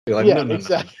You're like, Yeah, no, no, no,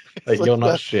 exactly. It's like like you're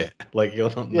not that. shit. Like you're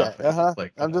not Yeah, nothing.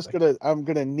 Like I'm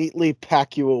gonna neatly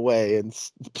pack you away and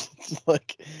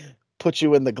like put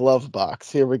you in the glove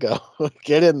box. Here we go.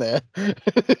 Get in there. yeah.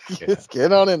 Just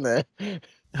get on in there.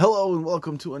 Hello and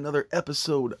welcome to another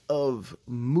episode of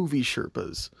Movie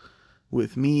Sherpas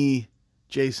with me,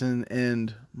 Jason,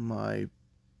 and my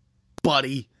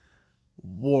buddy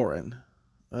Warren.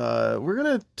 We're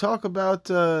gonna talk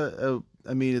about.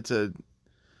 I mean, it's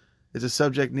a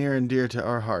subject near and dear to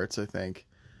our hearts, I think.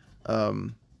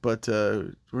 But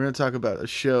we're gonna talk about a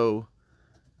show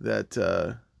that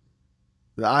that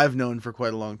I've known for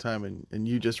quite a long time, and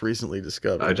you just recently I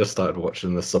discovered. just started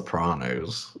watching The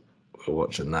Sopranos. We're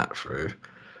watching that through.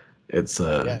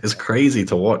 Yeah, It's crazy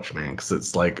to watch, man, because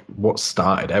it's like what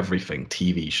started everything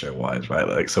TV show wise, right?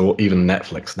 Like so even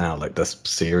Netflix now, like this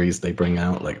series they bring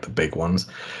out, like the big ones.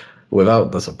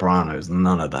 Without The Sopranos,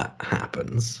 none of that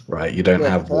happens, right? You don't yeah.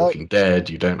 have Without, Walking Dead,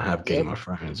 you don't have yep. Game of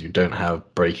Thrones, you don't have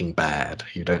Breaking Bad,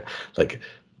 you don't like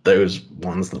those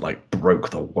ones that like broke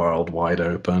the world wide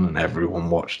open and everyone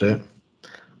watched it.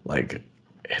 Like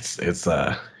it's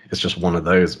just one of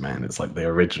those, man. It's like the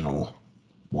original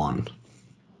one.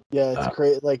 Yeah, it's Uh,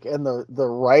 great. Like, and the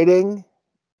writing,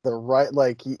 the right,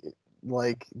 like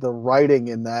the writing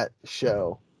in that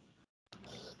show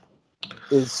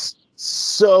is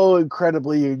so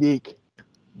incredibly unique.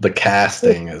 the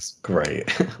casting is great.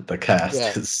 The Yeah,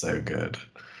 cast is so good.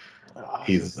 it's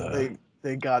He's just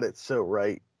they got it so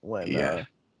right yeah.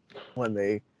 when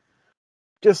they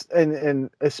just I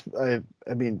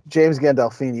mean James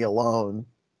Gandolfini alone.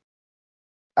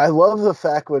 I love the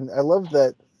fact when I love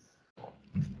that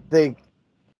they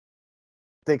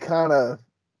they kind of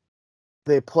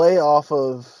they play off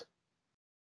of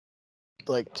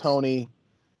like Tony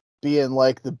being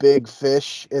like the big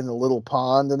fish in the little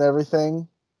pond and everything,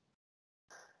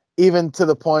 even to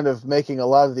the point of making a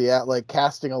lot of the like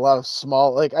casting a lot of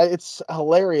small it's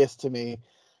hilarious to me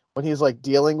when he's like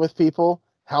dealing with people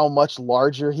how much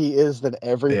larger he is than Yeah.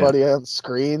 everybody on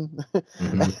screen.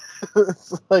 Hmm.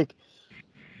 It's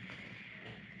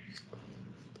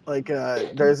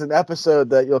there's an episode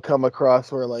that you'll come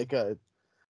across where like a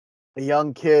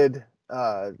young kid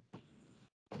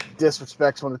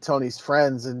disrespects one of Tony's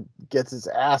friends and gets his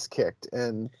ass kicked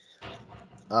and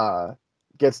uh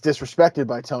gets disrespected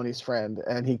by Tony's friend,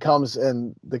 and he comes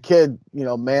and the kid,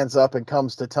 mans up and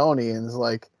comes to Tony and is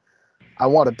like, I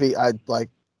like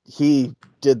he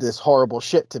did this horrible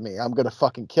shit to me. I'm gonna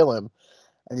fucking kill him.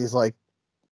 And he's like,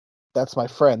 that's my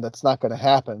friend. That's not gonna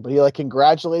happen. But he like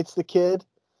congratulates the kid.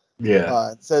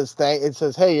 Yeah. It says,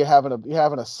 hey, you're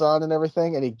having a son and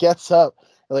everything. And he gets up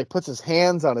and like puts his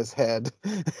hands on his head,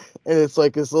 and it's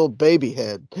like this little baby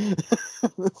head.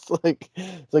 It's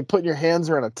like putting your hands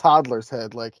around a toddler's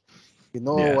head. Like,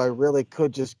 Yeah. I really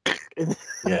could just, and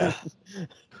Yeah.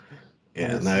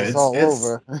 Yeah. it's No, just all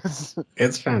over.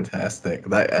 it's fantastic.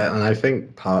 That and I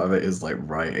think part of it is like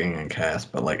writing and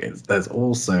cast, but like there's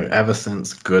also ever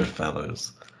since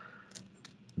Goodfellas,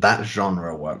 that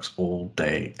genre works all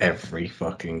day, every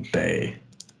fucking day.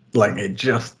 Like it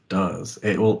just does.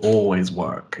 It will always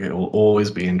work. It will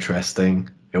always be interesting.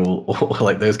 It will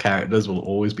like those characters will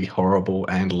always be horrible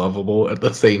and lovable at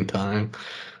the same time.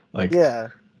 Like Yeah,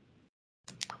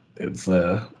 it's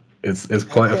it's I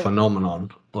quite a can't.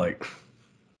 phenomenon. Like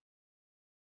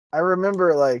I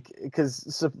remember like because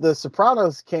the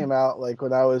Sopranos came out like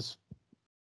when I was,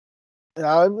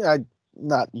 I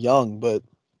not young, but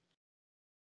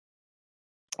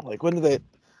like when did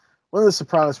the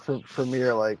Sopranos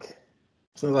premiere? Like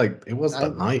so like it was the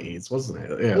nine, 90s, wasn't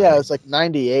it? Yeah, yeah, like it's like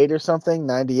 98 or something,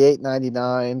 98,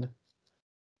 99.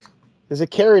 Because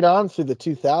it carried on through the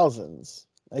 2000s.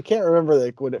 I can't remember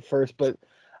like when it first, but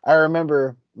I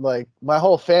remember like my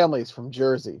whole family's from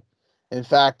Jersey. In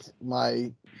fact,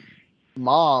 my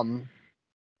mom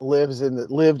lived in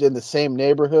the same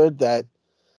neighborhood that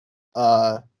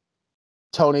uh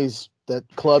Tony's that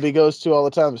club he goes to all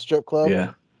the time, the strip club.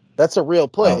 yeah. That's a real Oh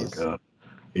place. god.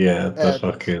 Yeah, the And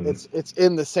fucking it's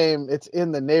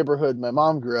in the neighborhood my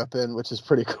mom grew up in, which is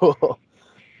pretty cool.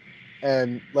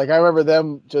 And like I remember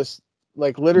them just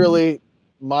like literally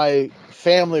my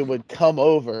family would come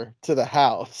over to the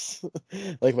house.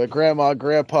 Like my grandma,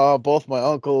 grandpa, both my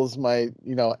uncles, my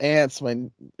aunts, my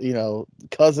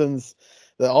cousins,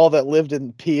 all that lived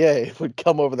in PA would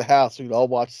come over the house. We'd all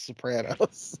watch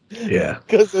Sopranos. yeah.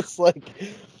 Because it's like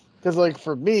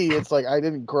for me it's like I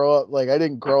didn't grow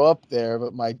up there,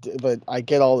 but I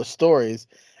get all the stories.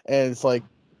 And it's like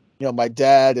my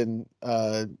dad and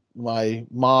my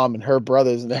mom and her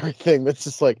brothers and everything. That's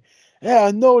just like, yeah,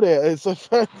 I know that. It's like,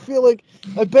 I feel like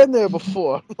I've been there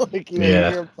before. Like, you Yeah.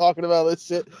 hear them talking about this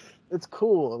shit. it's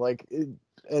cool. Like,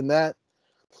 and that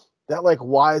like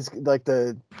wise, like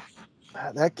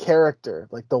that character,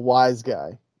 like the wise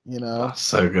guy, you know, Oh,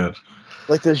 so good.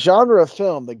 like the genre of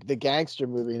film, like the gangster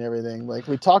movie and everything. Like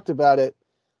we talked about it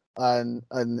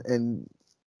in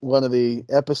one of the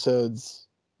episodes.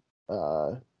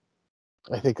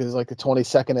 I think it was like the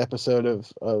 22nd episode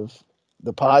of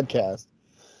the podcast.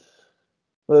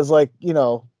 But it's like, you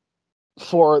know,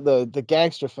 for the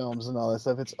gangster films and all that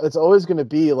stuff, it's always going to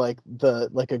be like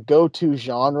a go-to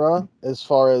genre as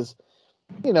far as,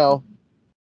 you know,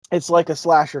 it's like a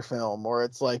slasher film or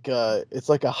it's like a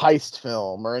heist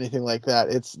film or anything like that.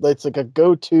 It's like a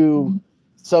go-to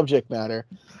subject matter,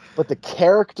 but the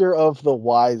character of the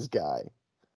wise guy,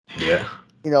 Yeah.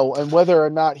 you know, and whether or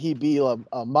not he be a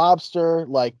mobster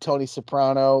like Tony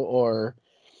Soprano or,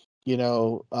 you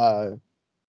know,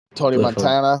 Tony The fuck,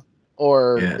 Montana,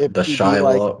 or yeah, if the he be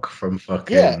like, Shylock from yeah,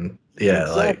 fucking yeah,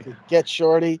 like exactly, Get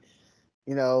Shorty,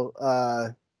 you know,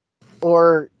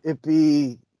 or it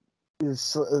be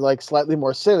like slightly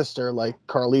more sinister, like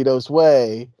Carlito's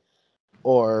Way,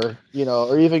 or, you know,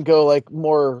 or even go like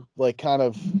more like kind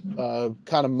of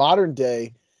modern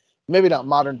day, maybe not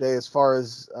modern day as far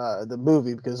as the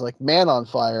movie, because like Man on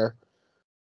Fire,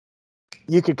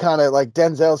 you could kind of like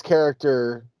Denzel's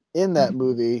character in that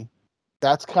movie.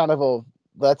 That's kind of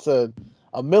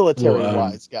a military well,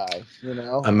 wise guy, you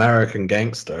know. American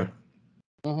Gangster,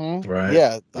 right?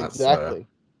 Yeah, That's exactly.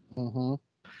 Mm-hmm.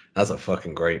 that's a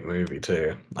fucking great movie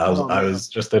too. Oh I man. was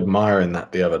just admiring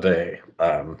that the other day.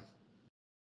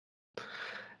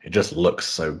 It just looks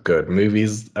so good.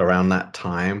 Movies around that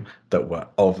time that were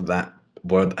of that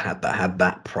word had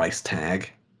that price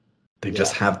tag, they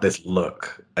just Yeah. have this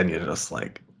look, and you're just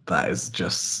like, that is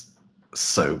just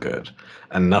so good.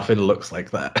 And nothing looks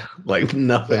like that. Like Yeah.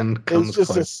 nothing It's comes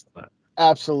just close this to that.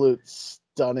 absolute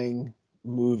stunning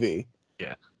movie.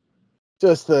 Yeah.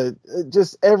 Just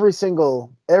every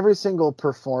single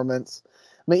performance.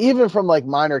 I mean, even from like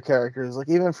minor characters, like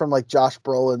even from like Josh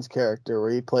Brolin's character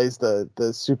where he plays the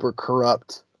super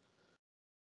corrupt,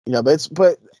 you know,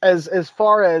 but as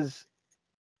far as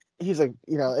he's a,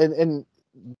 you know, and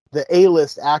the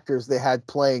A-list actors they had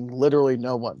playing literally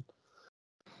no one,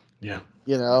 Yeah.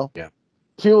 you know. Yeah.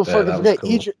 People Yeah, fucking that was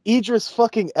forget cool. Idris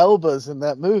fucking Elba's in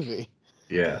that movie.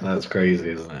 Yeah, that's crazy,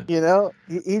 isn't it? You know,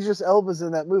 Idris Elba's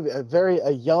in that movie.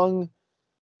 A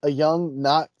young,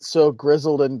 not so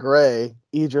grizzled and gray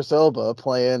Idris Elba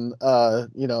playing,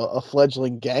 you know, a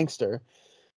fledgling gangster,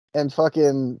 and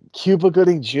fucking Cuba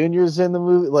Gooding Jr.'s in the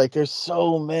movie. Like, there's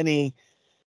so many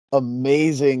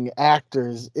amazing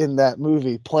actors in that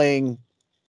movie playing.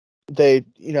 They,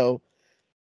 you know,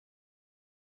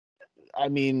 I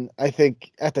mean, I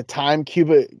think at the time,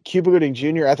 Cuba Gooding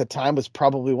Jr. at the time was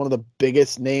probably one of the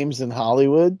biggest names in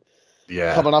Hollywood.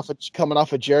 Yeah. Coming off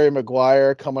of Jerry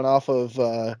Maguire, coming off of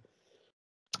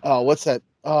what's that?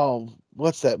 Oh,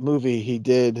 what's that movie he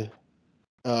did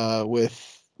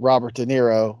with Robert De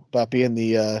Niro about being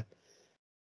the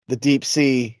deep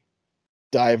sea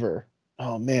diver?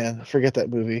 Oh man, I forget that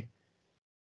movie.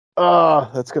 Oh,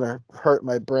 that's gonna hurt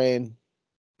my brain.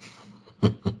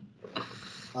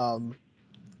 Um,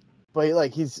 but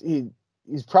like he's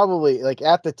probably like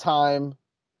at the time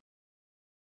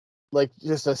like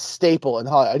just a staple in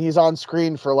Hollywood, and he's on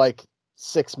screen for like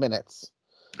 6 minutes.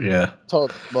 Yeah.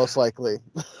 Most likely.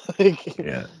 Like,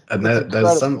 Yeah. And it's there's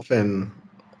incredible. something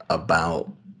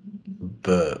about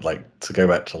the like to go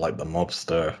back to like the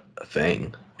mobster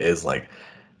thing is like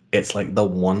it's like the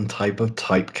one type of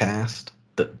typecast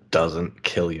that doesn't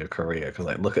kill your career. Because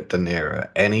like, look at De Niro.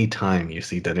 Anytime you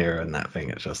see De Niro in that thing,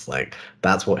 it's just like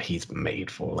that's what he's made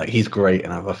for. Like he's great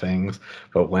in other things,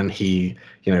 but when he,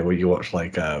 you know, when you watch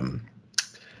like The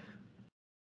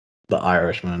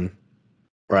Irishman,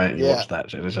 right? You Yeah. watch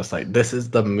that shit. It's just like this is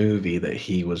the movie that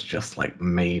he was just like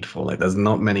made for. Like there's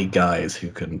not many guys who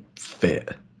can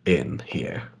fit in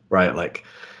here, right? Like,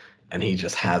 and he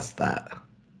just has that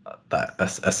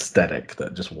aesthetic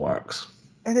that just works.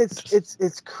 And Just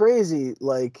it's crazy.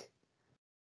 Like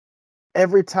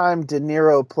every time De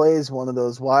Niro plays one of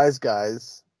those wise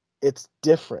guys, it's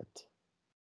different.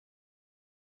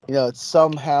 You know, it's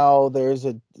somehow there's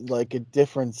a like a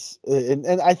difference, and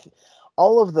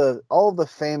all of the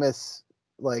famous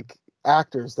like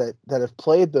actors that have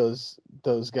played those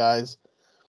guys,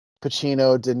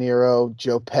 Pacino, De Niro,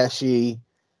 Joe Pesci,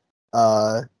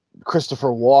 uh, Christopher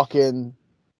Walken.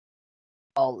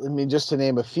 I mean, just to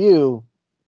name a few,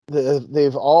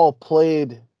 they've all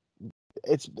played.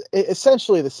 It's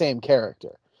essentially the same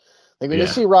character. Like yeah, when you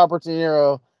see Robert De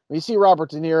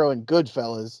Niro in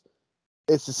Goodfellas,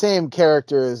 it's the same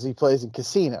character as he plays in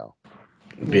Casino,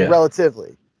 yeah,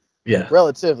 relatively. Yeah.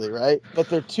 relatively, right? But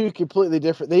they're two completely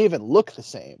different. They even look the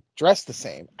same, dress the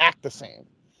same, act the same,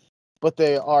 but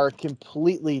they are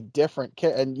completely different.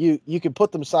 And you can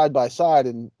put them side by side,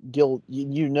 and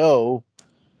you know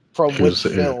from which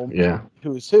Who's film yeah.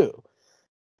 who's who.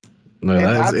 No,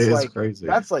 And it is crazy.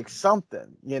 that's like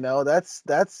something,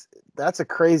 that's a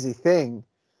crazy thing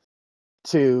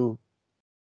to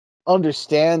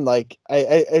understand. Like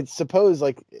I suppose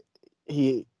like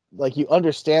he like you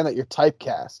understand that you're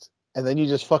typecast, and then you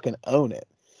just fucking own it.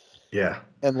 Yeah.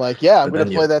 And like, yeah, I'm But gonna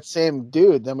then play you that same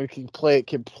dude. Then we can play it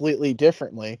completely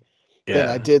differently than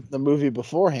I yeah. did the movie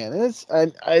beforehand.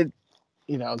 And I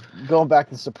going back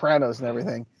to Sopranos and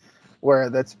everything, where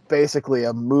that's basically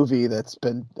a movie that's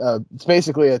been it's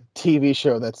basically a TV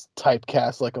show that's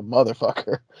typecast like a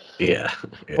motherfucker. Yeah.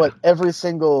 Yeah.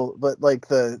 But like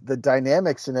the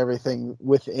dynamics and everything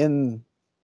within,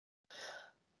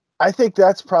 I think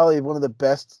that's probably one of the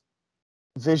best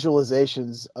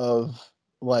visualizations of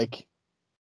like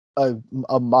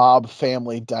a mob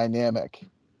family dynamic,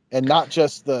 and not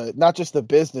just the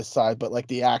business side, but like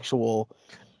the actual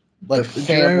like Do you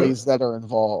know families that are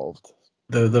involved.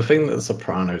 the thing that The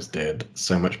Sopranos did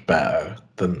so much better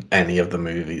than any of the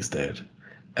movies did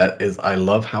is I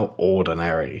love how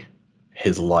ordinary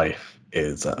his life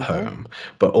is at Mm-hmm. home,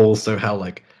 but also how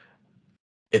like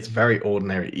it's very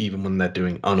ordinary even when they're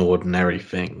doing unordinary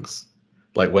things.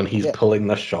 Like when he's Yeah, pulling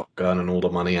the shotgun and all the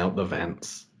money out the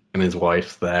vents, and his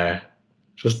wife's there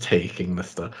just taking the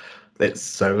stuff. It's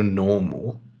so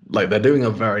normal. Like they're doing a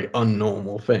very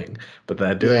unnormal thing, but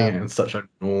they're doing yeah, it in such a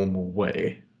normal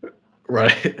way,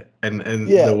 right? And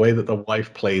yeah. the way that the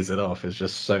wife plays it off is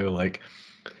just so like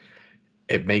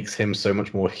it makes him so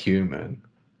much more human,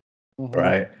 Mm-hmm.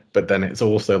 right? But then it's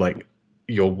also like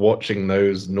you're watching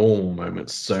those normal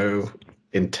moments so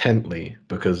intently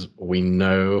because we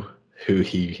know who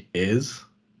he is,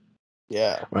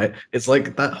 Yeah. right? It's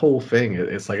like that whole thing.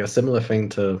 It's like a similar thing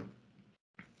to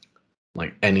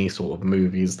like any sort of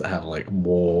movies that have like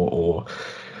war or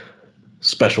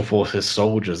special forces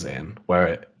soldiers in, where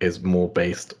it is more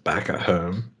based back at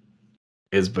home,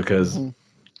 is because Mm-hmm.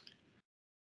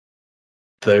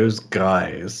 those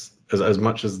guys, as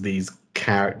much as these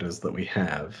characters that we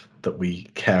have, that we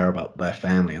care about their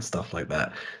family and stuff like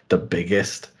that, the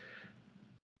biggest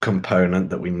component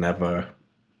that we never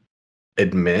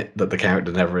admit, that the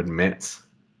character never admits,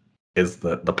 is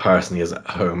that the person he is at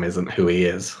home isn't who he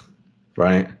is,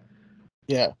 right?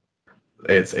 Yeah.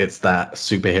 It's that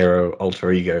superhero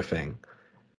alter ego thing.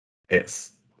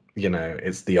 It's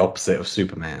it's the opposite of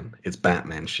Superman. It's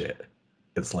Batman shit.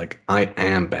 It's like I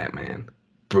am Batman.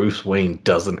 Bruce Wayne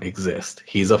doesn't exist.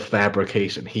 He's a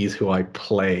fabrication. He's who I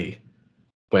play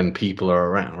when people are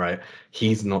around, right?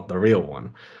 He's not the real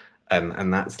one.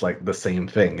 And that's like the same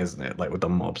thing, isn't it? Like with the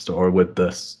mobster or with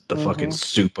the fucking Mm-hmm.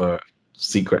 super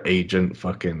secret agent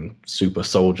fucking super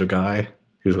soldier guy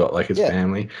who's got like his Yeah.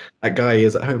 family. That guy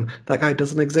is at home. That guy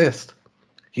doesn't exist.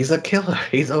 He's a killer.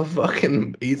 He's a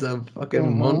fucking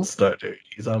Mm-hmm. monster, dude.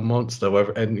 He's a monster.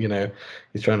 And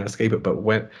he's trying to escape it. But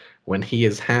when he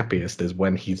is happiest is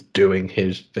when he's doing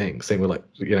his thing. Same with like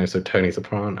so Tony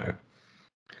Soprano.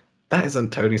 That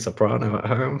isn't Tony Soprano at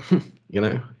home.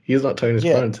 He's not Tony Yeah.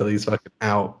 Soprano until he's fucking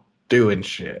out doing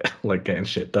shit, like getting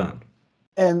shit done.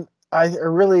 And I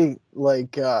really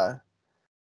like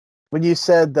when you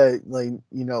said that, like,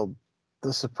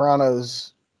 the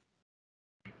Sopranos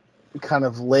kind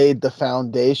of laid the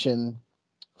foundation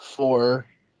for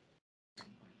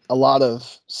a lot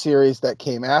of series that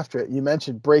came after it. You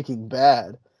mentioned Breaking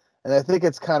Bad, and I think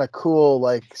it's kind of cool,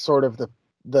 like sort of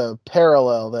the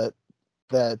parallel that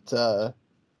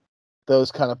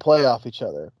those kind of play off each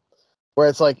other. Where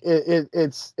it's like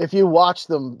it's if you watch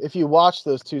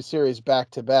those two series back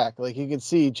to back, like you can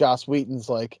see Joss Whedon's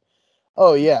like,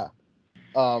 oh yeah,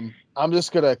 I'm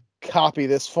just gonna copy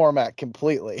this format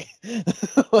completely.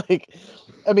 Like,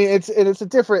 I mean, it's a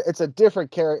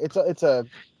different character. It's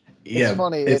Yeah,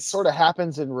 funny. It it's sort of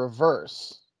happens in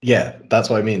reverse. yeah, that's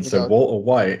what I mean. You So know? Walter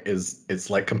White it's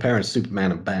like comparing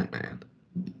Superman and Batman,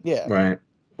 Yeah. right?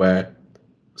 Where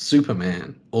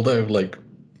Superman, although like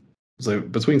so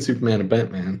between Superman and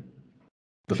Batman,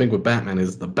 the thing with Batman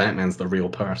is the Batman's the real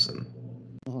person.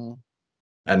 Hmm.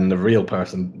 And the real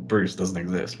person, Bruce, doesn't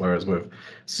exist. Whereas with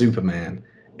Superman,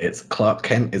 it's Clark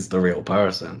Kent is the real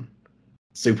person.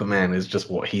 Superman is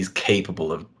just what he's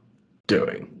capable of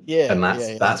doing. Yeah. And Yeah. that's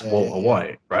Yeah. that's Yeah. Walter Yeah.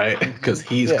 White, right? Hmm. Because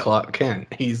he's Yeah. Clark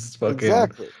Kent. He's fucking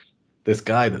Exactly. this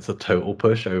guy that's a total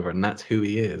pushover, and that's who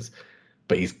he is.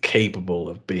 But he's capable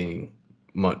of being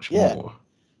much Yeah. more.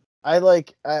 I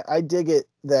dig it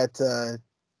that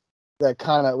that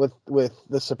kind of with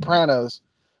the Sopranos,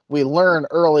 we learn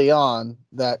early on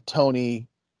that Tony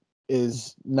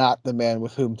is not the man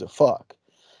with whom to fuck.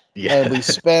 Yeah. And we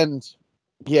spend,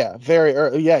 very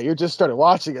early. Yeah, you just started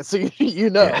watching it, so you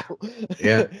know.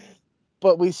 Yeah.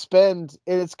 But we spend,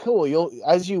 and it's cool. You'll,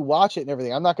 as you watch it and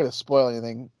everything. I'm not going to spoil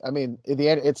anything. I mean, in the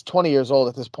end, it's 20 years old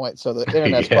at this point, so the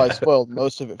internet's probably spoiled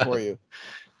most of it for you.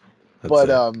 That's But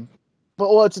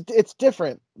well, it's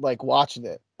different, like watching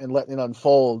it and letting it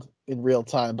unfold in real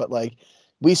time. But like,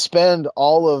 we spend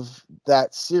all of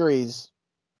that series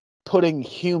putting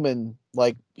human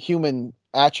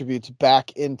attributes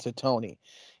back into Tony,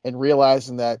 and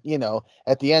realizing that,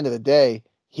 at the end of the day,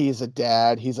 he's a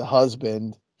dad, he's a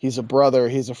husband, he's a brother,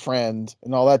 he's a friend,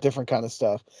 and all that different kind of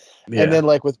stuff. Yeah. And then,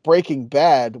 like with Breaking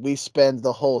Bad, we spend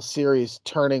the whole series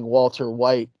turning Walter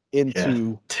White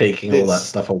into taking all that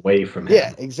stuff away from him.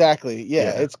 Yeah, exactly.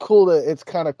 Yeah, it's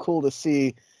kind of cool to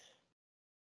see.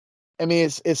 I mean,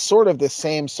 it's sort of the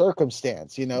same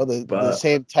circumstance, the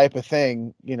same type of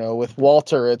thing. With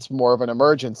Walter, it's more of an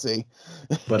emergency.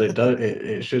 But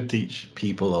it should teach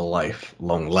people a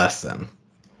lifelong lesson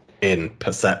in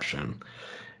perception,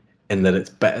 in that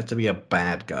it's better to be a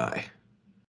bad guy.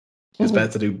 It's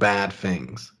better to do bad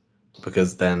things,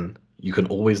 because then you can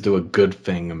always do a good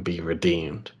thing and be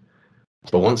redeemed.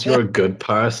 But once you're a good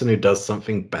person who does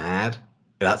something bad,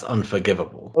 that's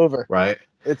unforgivable. Over. Right?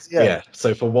 It's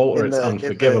So for Walter, it's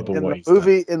unforgivable what he's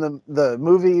done. In the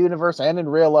movie universe and in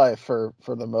real life for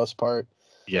the most part.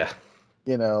 Yeah.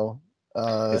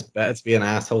 It's better to be an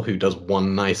asshole who does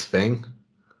one nice thing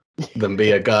than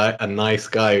be a nice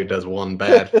guy who does one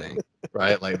bad thing.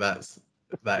 Right? Like that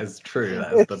is true.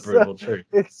 That's the brutal truth.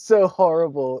 It's so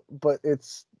horrible, but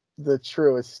it's the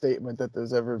truest statement that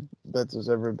there's ever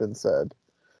been said.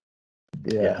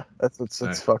 Yeah. That's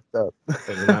what's fucked up.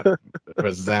 Isn't that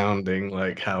resounding,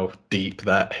 like how deep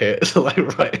that hit?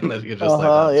 Like right in that you're just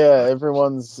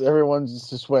everyone's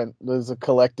just went, there's a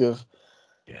collective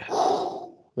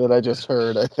that I just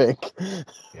heard, I think.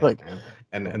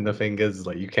 And the thing is,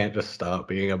 like, you can't just start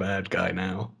being a bad guy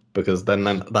now, because then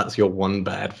that's your one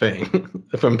bad thing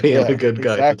from being a good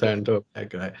guy to turn to a bad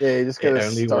guy. Yeah, you just gotta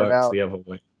only start works out the other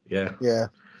way. Yeah. Yeah.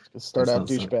 Just start out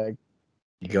douchebag.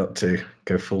 You got to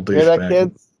go full douchebag. Hear that,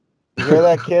 kids? You hear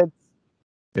that, kids?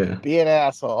 Yeah. Be an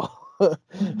asshole.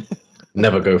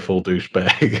 Never go full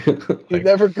douchebag. You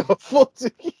never go full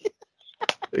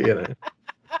Never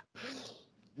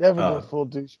go full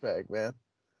douchebag, man.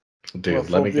 Dude,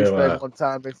 let me go. One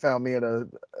time they found me in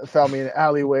an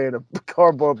alleyway in a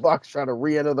cardboard box trying to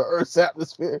re-enter the Earth's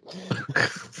atmosphere.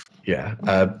 Yeah,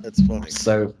 that's funny.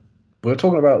 So we're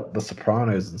talking about The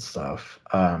Sopranos and stuff.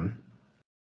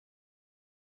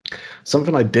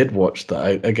 Something I did watch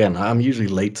that I'm usually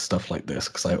late to stuff like this,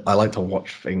 because I like to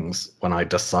watch things when I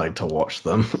decide to watch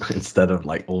them instead of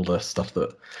like all the stuff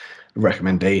that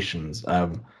recommendations.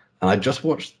 And I just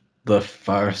watched the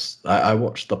first. I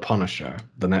watched The Punisher,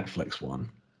 the Netflix one.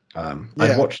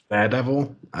 I watched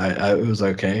Daredevil. It was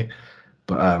okay,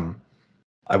 but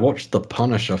I watched The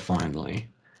Punisher finally.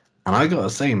 And I gotta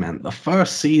say, man, the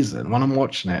first season, when I'm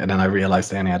watching it, and then I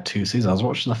realized they only had 2 seasons, I was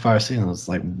watching the first season, I was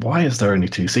like, why is there only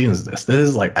 2 seasons of this? This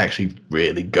is, like, actually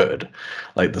really good.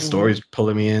 Like, the story's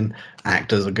pulling me in,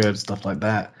 actors are good, stuff like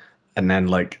that. And then,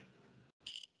 like,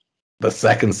 the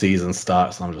second season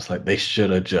starts, and I'm just like, they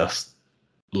should have just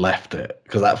left it.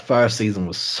 Because that first season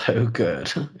was so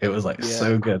good. It was, like,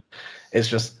 so good. It's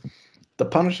just, the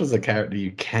Punisher's a character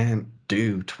you can't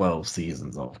do 12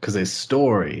 seasons of, because his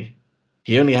story...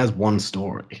 He only has one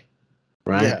story,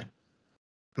 right? Yeah.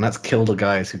 And that's kill the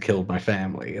guys who killed my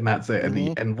family, and that's it.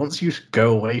 And once you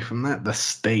go away from that, the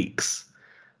stakes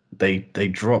they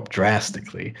drop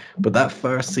drastically. But that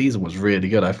first season was really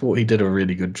good. I thought he did a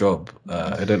really good job.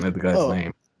 I don't know the guy's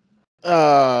name.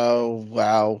 Oh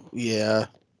wow, yeah,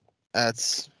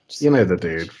 that's the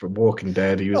dude from Walking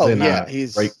Dead. He was in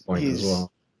Breakpoint as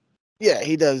well. Yeah,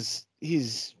 he does. He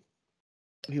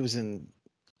was in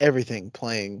everything,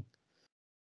 playing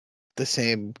the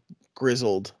same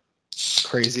grizzled,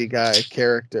 crazy guy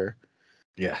character.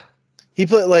 Yeah. He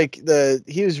played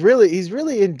he's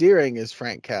really endearing as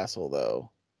Frank Castle, though.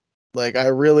 Like, I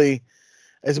really,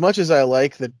 as much as I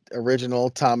like the original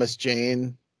Thomas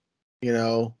Jane,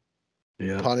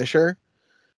 Punisher,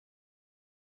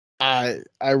 I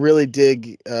really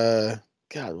dig God,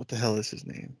 what the hell is his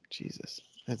name? Jesus.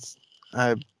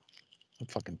 I'm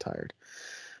fucking tired.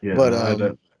 Yeah, but no, I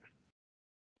don't.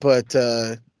 But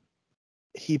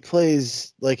he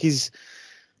plays like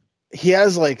he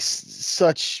has like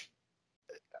such,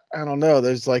 I don't know,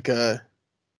 there's like a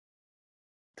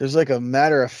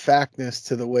matter of factness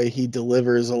to the way he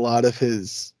delivers a lot of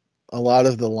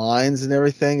the lines and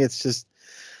everything. It's just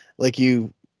like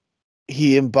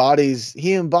he embodies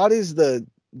the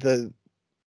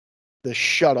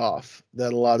shut off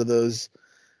that a lot of those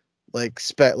like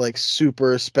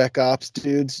super spec ops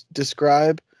dudes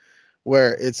describe,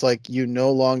 where it's like you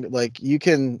no longer like you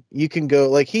can go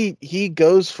like he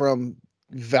goes from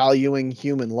valuing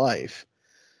human life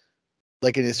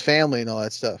like in his family and all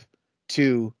that stuff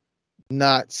to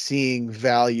not seeing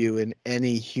value in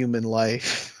any human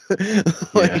life.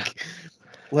 Yeah.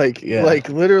 like like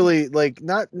literally like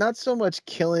not so much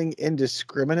killing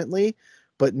indiscriminately,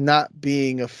 but not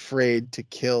being afraid to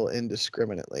kill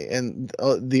indiscriminately. And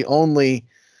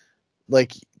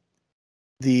like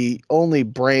the only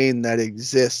brain that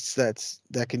exists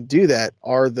that can do that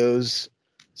are those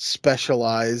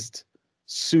specialized,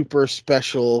 super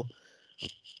special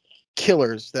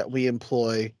killers that we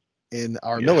employ in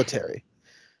our military.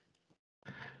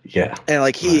 Yeah. And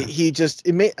like he just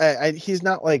it may he's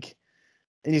not like,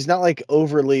 and he's not like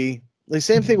overly like,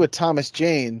 same thing with Thomas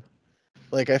Jane.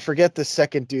 Like I forget the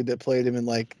second dude that played him in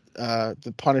like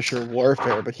the Punisher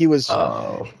Warfare, but he was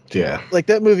Oh, yeah. like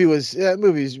that movie was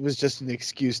just an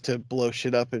excuse to blow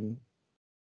shit up and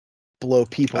blow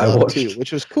people I up watched too,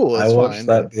 which was cool. I It's watched fine.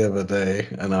 that the other day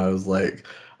and I was like,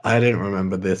 I didn't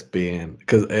remember this being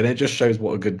because and it just shows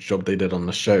what a good job they did on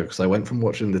the show because I went from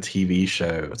watching the TV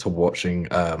show to watching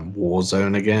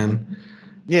Warzone again.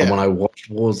 And when Yeah. I watched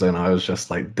Warzone, I was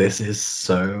just like, this is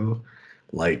so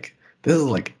like this is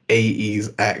like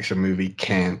 80s action movie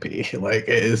campy. Like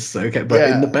it is so campy, but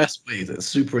in the Yeah. best ways. It's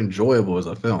super enjoyable as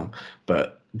a film.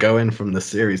 But going from the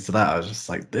series to that, I was just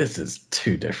like, this is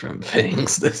two different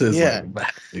things. This is Yeah. like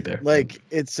vastly different. Like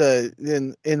it's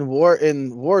in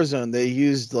Warzone they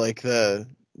used like the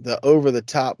over the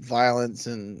top violence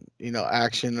and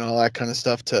action and all that kind of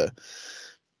stuff to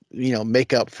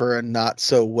make up for a not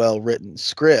so well written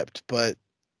script, but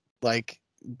like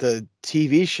the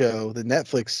TV show, the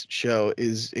Netflix show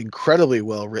is incredibly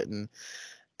well written,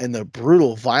 and the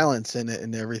brutal violence in it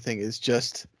and everything is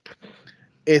just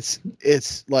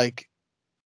it's like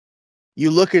you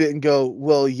look at it and go,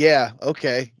 well, yeah,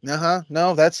 okay,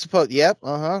 no, that's supposed, yep,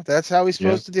 that's how he's Yeah.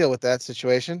 supposed to deal with that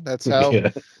situation. That's how, Yeah.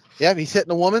 yeah, he's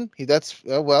hitting a woman. That's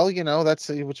well, that's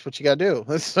what you got to do.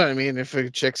 That's what I mean. If a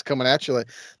chick's coming at you, like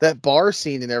that bar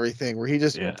scene and everything, where he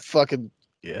just Yeah. fucking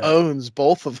Yeah. owns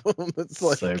both of them. It's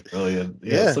So like, brilliant.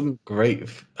 Yeah, yeah, some great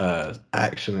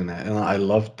action in it. And I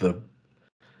loved the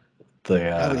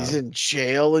yeah, but he's in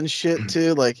jail and shit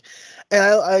too. Like,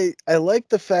 and I like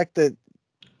the fact that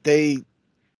they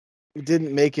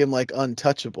didn't make him like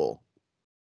untouchable.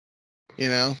 You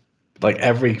know? like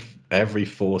every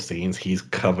four scenes he's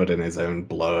covered in his own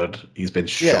blood. He's been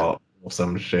Yeah, shot or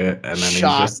some shit, and then he's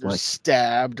shot just or like,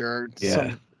 stabbed or yeah.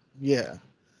 some, yeah.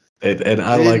 And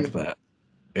I They like didn't, that.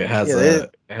 It has yeah,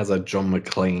 they, a John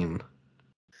McClane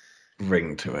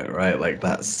ring to it, right? Like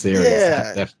that series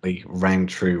yeah, definitely rang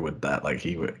true with that. Like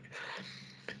he was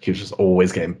just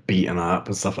always getting beaten up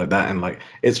and stuff like that. And like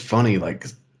it's funny, like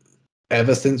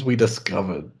ever since we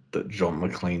discovered that John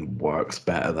McClane works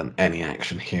better than any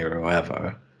action hero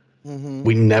ever, hmm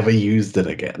we never used it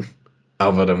again,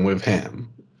 other than with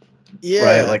him,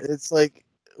 right? yeah. Like It's like,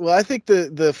 well, I think the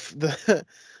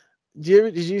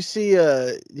did you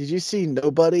see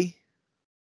Nobody?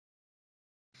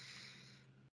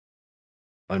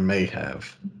 I may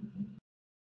have.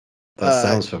 That Uh,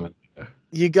 sounds familiar.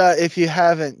 you got, if you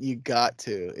haven't, you got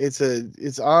to.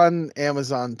 It's on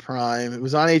Amazon Prime. It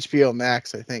was on HBO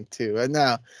Max, I think, too. And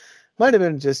now might have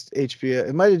been just HBO.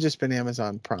 It might have just been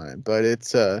Amazon Prime, but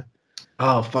it's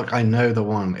Oh fuck, I know the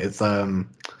one. It's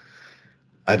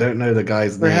I don't know the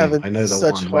guy's we're name. having I know the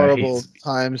such one where horrible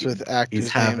times with he's actors'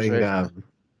 names having right now.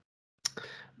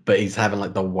 but he's having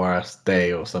like the worst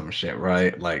day or some shit,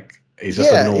 right? Like he's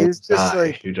just a Yeah, normal he's just guy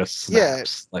like, who just yeah,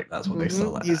 snaps. Like that's what they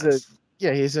sell it he's a, as.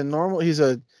 yeah, he's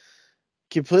a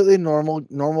completely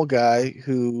normal guy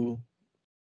who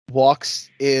walks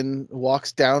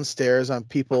downstairs on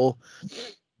people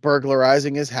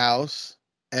burglarizing his house,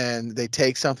 and they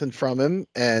take something from him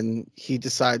and he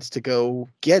decides to go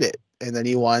get it, and then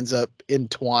he winds up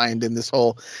entwined in this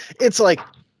whole, it's like,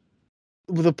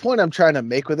 the point I'm trying to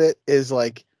make with it is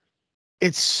like,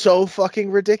 it's so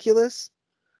fucking ridiculous,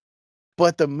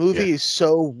 but the Yeah. movie is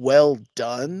so well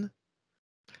done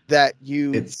that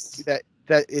It's that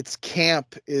its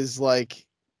camp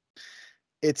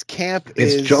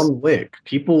it's is, John Wick.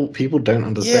 People don't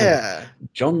understand this. yeah,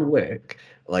 John Wick,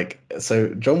 like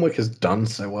so John Wick has done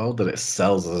so well that it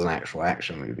sells as an actual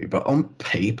action movie, but on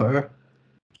paper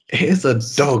it is a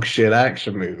dog shit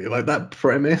action movie. Like that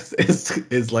premise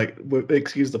is like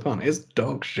excuse the pun, it's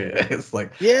dog shit. It's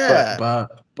like yeah,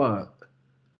 but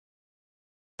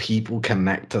people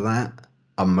connect to that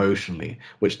emotionally,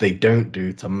 which they don't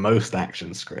do to most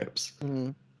action scripts,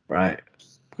 Mhm. right?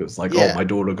 Because like, oh, Yeah. my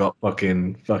daughter got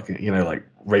fucking, like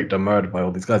raped and murdered by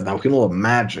all these guys. Now we can all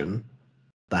imagine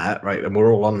that, right? And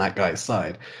we're all on that guy's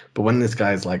side. But when this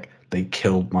guy's like, they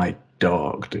killed my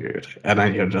dog, dude, and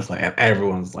then you're just like, and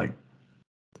everyone's like,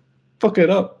 fuck it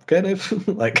up, get it?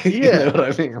 Like, you know Yeah. what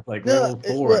I mean? Like, we're No, all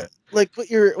for it. like what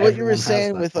you were Everyone has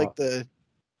saying that with like part.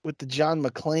 the John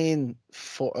McClane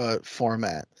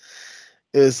format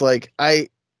is like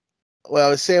what I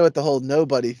was saying with the whole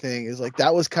nobody thing is like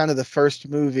that was kind of the first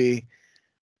movie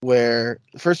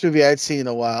I'd seen in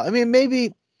a while. I mean,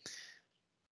 maybe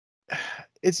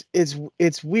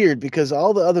it's weird because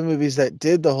all the other movies that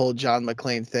did the whole John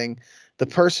McClane thing, the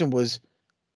person was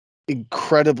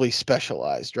incredibly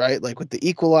specialized, right? Like with the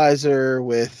Equalizer,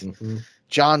 with Hmm.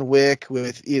 John Wick,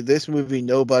 with this movie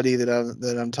Nobody that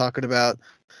I'm talking about,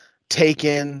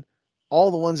 Taken,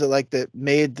 all the ones that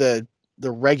made the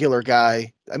regular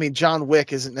guy. I mean, John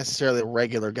Wick isn't necessarily a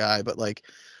regular guy, but like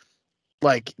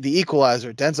the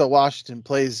Equalizer, Denzel Washington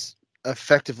plays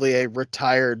effectively a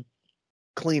retired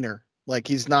cleaner. Like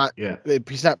Yeah.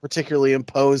 he's not particularly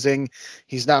imposing.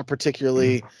 He's not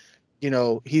particularly,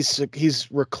 he's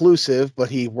reclusive, but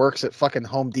he works at fucking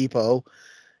Home Depot.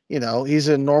 He's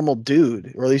a normal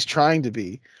dude, or at least trying to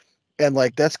be. And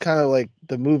like that's kind of like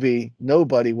the movie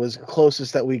Nobody was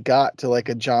closest that we got to like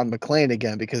a John McClane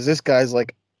again, because this guy's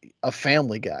like a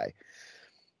family guy,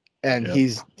 and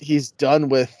Yep. he's done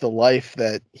with the life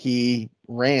that he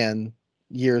ran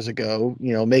years ago,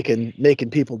 making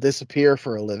people disappear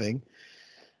for a living.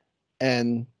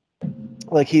 And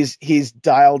like he's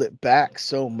dialed it back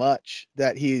so much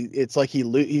that it's like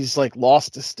he's like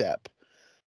lost a step.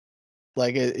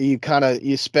 Like you kind of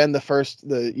you spend the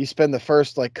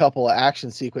first like couple of action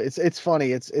sequence. It's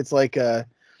funny. It's like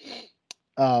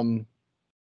um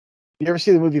you ever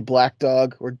see the movie Black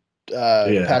Dog, where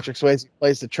Yeah. Patrick Swayze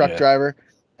plays the truck Yeah. driver,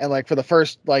 and like for the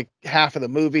first like half of the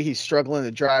movie he's struggling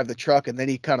to drive the truck, and then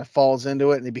he kind of falls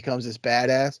into it and he becomes this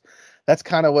badass. That's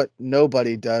kind of what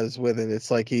Nobody does with it. It's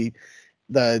like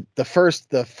the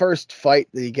first fight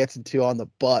that he gets into on the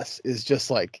bus is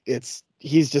just like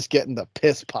he's just getting the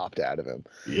piss popped out of him.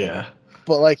 Yeah.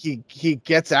 But like he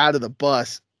gets out of the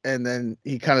bus, and then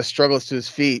he kind of struggles to his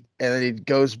feet, and then he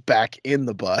goes back in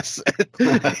the bus.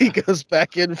 He goes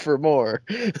back in for more.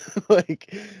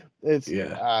 Like it's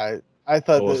Yeah. I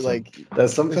thought that, Awesome. like,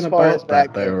 There's something as far as about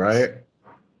that that though, goes. right?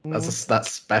 Mhm.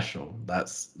 That's special.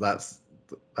 That's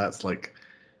like,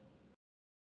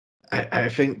 I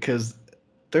think, because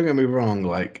don't get me wrong,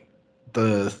 like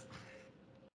the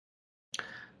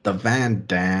the Van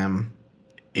Damme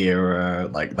era,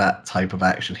 like that type of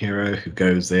action hero who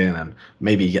goes in and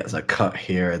maybe gets a cut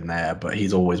here and there, but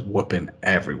he's always whooping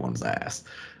everyone's ass.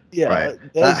 Yeah,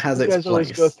 Right. That has those its guys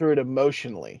always go place. through it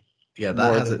emotionally Yeah, that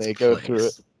more has than its they go through it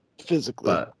place.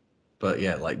 physically. But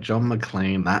yeah, like John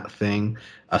McClane, that thing,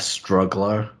 a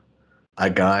struggler, a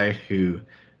guy who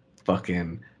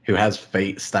has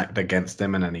fate stacked against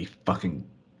him, and then he fucking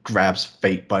grabs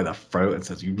fate by the throat and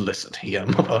says, "You listen here,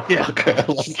 Yeah, motherfucker!"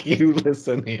 Like, you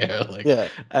listen here, like, yeah,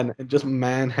 and it just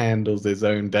manhandles his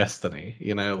own destiny.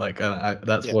 Like,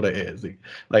 that's yeah, what it is.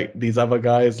 Like these other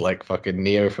guys, like fucking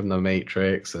Neo from the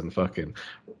Matrix, and fucking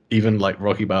even like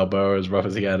Rocky Balboa, as rough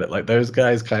as he had it, like those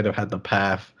guys kind of had the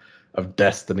path of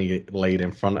destiny laid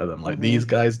in front of them. Like hmm these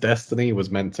guys' destiny was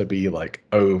meant to be like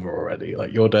over already.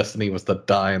 Like your destiny was to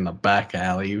die in the back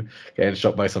alley getting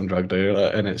shot by some drug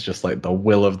dealer, and it's just like the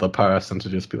will of the person to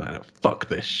just be like, fuck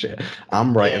this shit.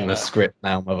 I'm writing the yeah, script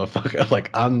now, motherfucker. Like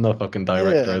I'm the fucking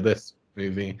director yeah. of this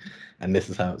movie, and this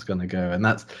is how it's gonna go. And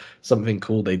that's something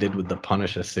cool they did with the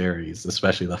Punisher series,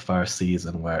 especially the first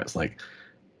season, where it's like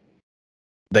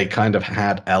they kind of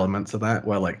had elements of that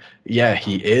where, like, yeah,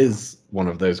 he is one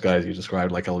of those guys you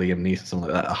described, like a Liam Neeson, something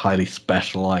like that, a highly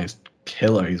specialized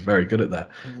killer. He's very good at that,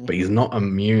 Mhm. but he's not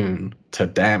immune to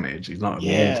damage. He's not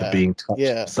immune to Yeah, being touched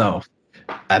yeah, himself,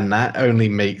 and that only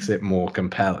makes it more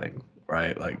compelling,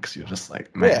 right? Like, 'cause you're just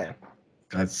like, man, yeah,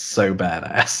 guy's so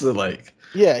badass. Like,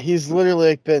 yeah. He's literally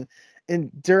like been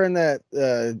in during that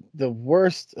the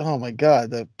worst. Oh my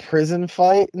god, the prison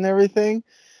fight and everything.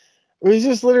 Where he's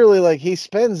just literally like he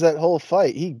spends that whole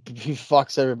fight. He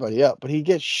fucks everybody up, but he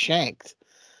gets shanked.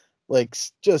 Like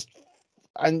just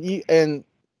and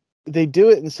they do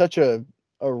it in such a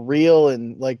real,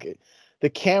 and like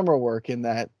the camera work in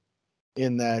that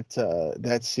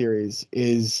series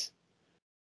is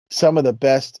some of the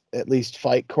best, at least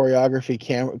fight choreography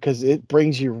camera, because it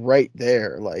brings you right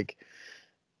there. Like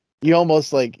you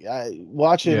almost like yeah,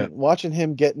 watching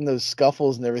him getting those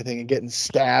scuffles and everything, and getting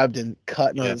stabbed and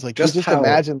cut, and yeah, it's like you just just how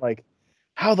imagine like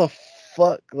how the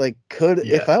fuck? Like, could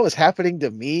Yeah. if that was happening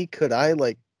to me, could I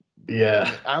like?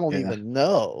 Yeah. I don't Yeah. even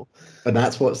know. And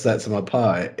that's what sets him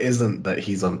apart. It isn't that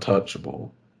he's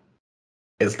untouchable.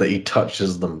 It's that he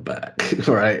touches them back,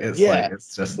 right? It's like Yeah,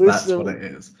 it's just it's that's what it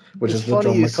is, which it's is the funny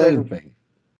John you said. McClane thing.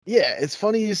 Yeah, it's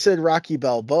funny you said Rocky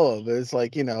Balboa, but it's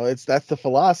like, it's that's the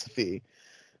philosophy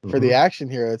for the Hmm. action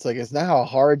hero. It's like it's not how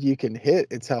hard you can hit,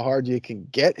 it's how hard you can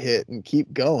get hit and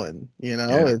keep going.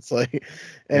 Yeah. It's like,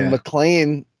 and Yeah.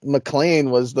 McClane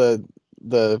was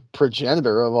the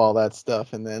progenitor of all that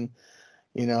stuff. And then,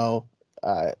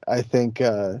 I think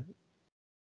the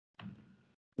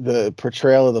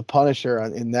portrayal of the Punisher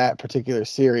in that particular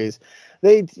series,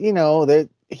 that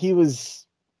he was.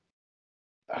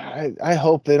 I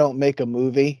hope they don't make a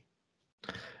movie.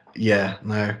 Yeah.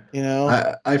 No. You know,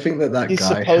 I think that he's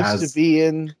guy supposed to has be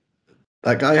in.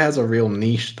 that guy has a real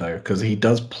niche though, because he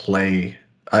does play.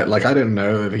 I don't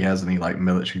know if he has any like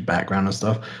military background and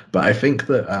stuff, but I think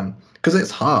that because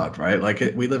it's hard, right? Like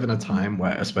we live in a time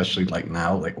where, especially like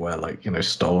now, like where like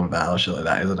stolen valor shit like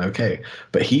that isn't okay.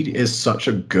 But he is such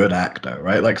a good actor,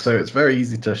 right? Like so, it's very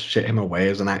easy to shit him away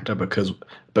as an actor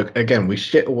but again, we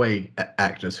shit away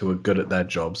actors who are good at their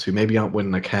jobs, who maybe aren't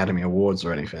winning Academy Awards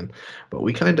or anything, but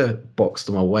we kind of box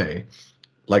them away.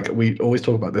 Like we always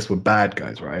talk about this with bad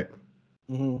guys, right?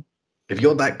 Mhm. If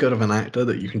you're that good of an actor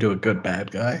that you can do a good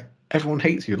bad guy, everyone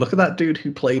hates you. Look at that dude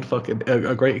who played fucking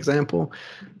a great example,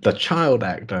 the child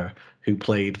actor who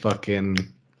played fucking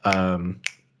um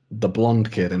the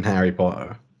blonde kid in Harry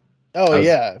Potter. Oh As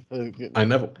yeah, I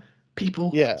never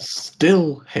people yeah.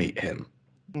 still hate him.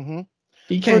 Hmm.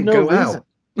 He For can't no go reason. out.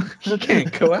 He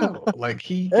can't go out. Like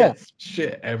he Yeah, gets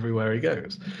shit everywhere he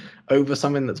goes over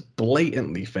something that's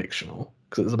blatantly fictional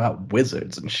because it's about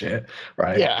wizards and shit,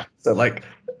 right? yeah. So like,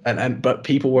 and but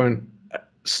people won't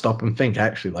stop and think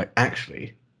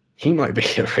actually he might be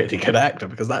a really good actor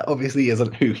because that obviously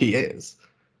isn't who he is.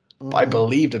 But I Hmm.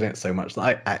 believed in it so much that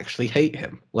I actually hate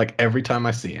him. Like every time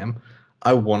I see him,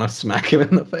 I want to smack him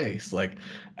in the face. Like,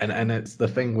 and it's the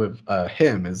thing with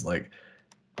him is like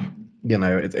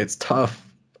it's tough,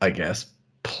 I guess,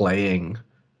 playing.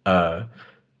 Uh,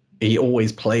 he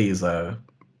always plays a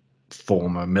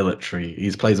former military.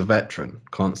 He plays a veteran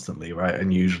constantly, right?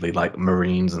 And usually like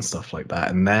Marines and stuff like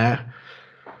that. And they're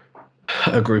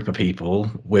a group of people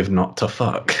with not to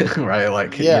fuck, right?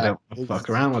 Like you Yeah, don't fuck it's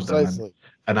around with them. precisely.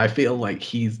 And I feel like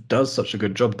he does such a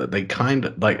good job that they kind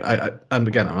of like and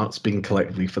again I'm not speaking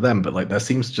collectively for them, but like there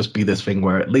seems to just be this thing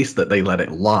where at least that they let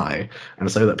it lie,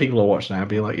 and so that people are watching it and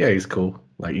being like, yeah, he's cool,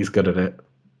 like he's good at it,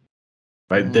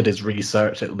 right? Did Hmm. his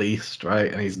research at least,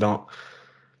 right? And he's not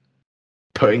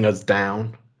putting us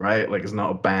down, right? Like it's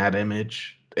not a bad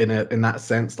image in that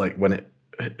sense. Like when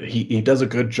he does a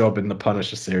good job in the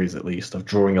Punisher series at least of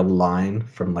drawing a line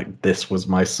from like this was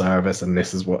my service and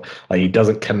this is what like he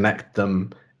doesn't connect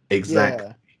them exactly,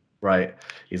 Yeah, right?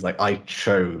 He's like I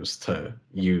chose to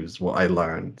use what I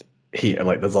learned here.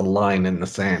 Like there's a line in the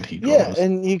sand he yeah. draws.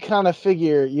 And you kind of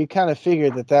figure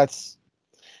that that's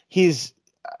he's.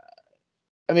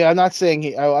 I mean, I'm not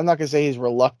saying I'm not gonna say he's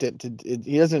reluctant to.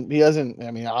 He doesn't. He doesn't.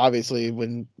 I mean, obviously,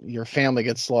 when your family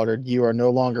gets slaughtered, you are no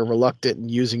longer reluctant in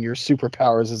using your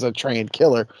superpowers as a trained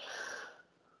killer.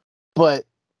 But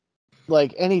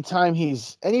like anytime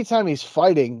he's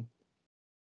fighting,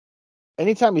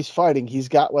 he's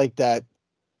got like that.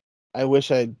 I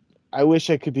wish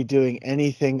I could be doing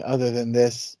anything other than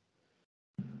this.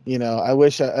 I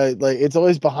wish I like it's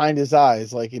always behind his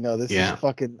eyes. Like, this is Yeah,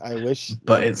 fucking. I wish.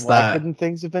 but Like, why couldn't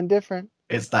things have been different?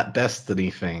 it's that destiny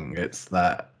thing. It's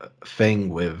that thing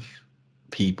with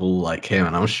people like him,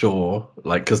 and I'm sure,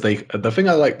 like, because the thing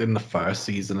I liked in the first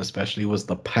season, especially, was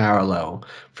the parallel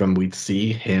from we'd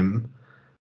see him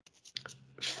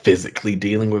physically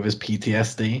dealing with his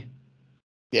PTSD,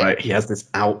 Yeah. right? He has this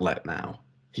outlet now.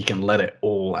 He can let it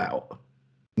all out,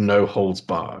 no holds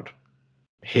barred.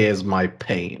 Here's my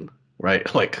pain,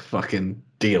 right? Like, fucking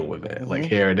deal with it. Like, Hmm.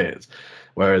 here it is.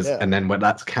 Whereas, Yeah. and then when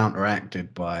that's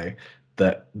counteracted by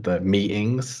the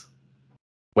meetings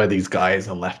where these guys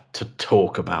are left to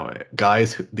talk about it.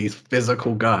 These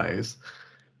physical guys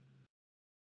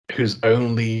whose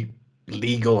only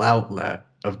legal outlet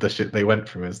of the shit they went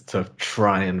through is to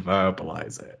try and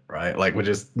verbalize it, right? Like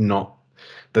there's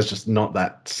just not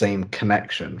that same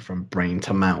connection from brain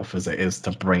to mouth as it is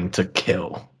to brain to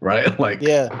kill, right? Like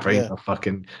Yeah. brain Yeah. to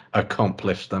fucking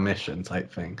accomplish the mission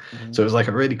type thing. Hmm. So it was like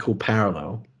a really cool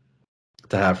parallel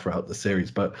to have throughout the series.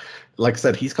 But like I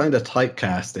said, he's kind of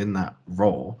typecast in that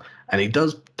role, and he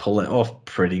does pull it off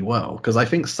pretty well. Because I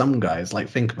think some guys, like,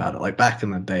 think about it, like back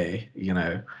in the day,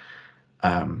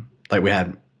 like we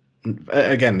had,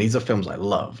 again, these are films I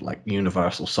love, like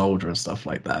Universal Soldier and stuff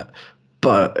like that.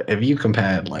 But if you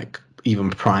compared like even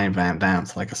Prime Van Damme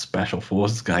to like a special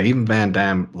forces guy, even Van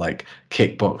Damme like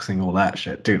kickboxing, all that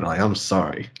shit, dude, like I'm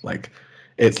sorry. Like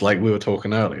it's like we were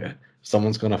talking earlier.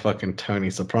 Someone's gonna fucking Tony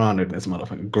Soprano this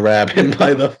motherfucker, grab him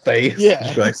by the face, and Yeah.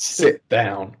 just be like, sit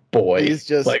down, boy.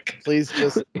 Like Please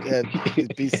just be yeah,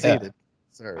 seated,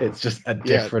 sir. it's just a Yeah,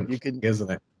 different you thing, can. isn't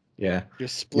it? Yeah. Your You're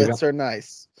splits gonna are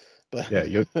nice, but yeah,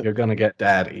 you're gonna get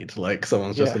daddied. Like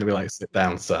someone's just yeah. gonna be like, sit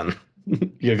down, son.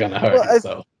 You're gonna Well, hurt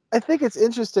yourself. I think it's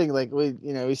interesting. Like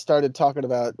we started talking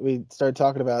about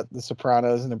the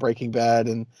Sopranos and the Breaking Bad,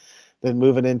 and then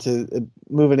moving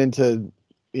into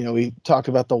we talked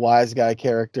about the wise guy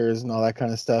characters and all that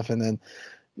kind of stuff, and then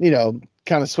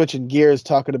kind of switching gears,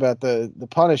 talking about the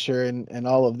Punisher and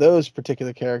all of those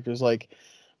particular characters. Like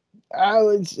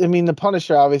I mean, the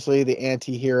Punisher, obviously the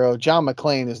anti-hero. John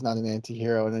McClane is not an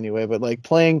anti-hero in any way, but like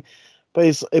playing,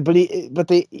 he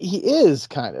is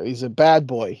kind of, he's a bad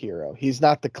boy hero. He's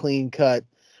not the clean cut,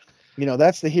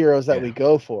 that's the heroes that Yeah. we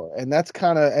go for. And that's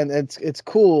kind of, and it's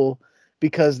cool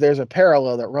because there's a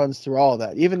parallel that runs through all of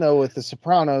that. Even though with the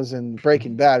Sopranos and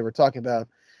Breaking Bad, we're talking about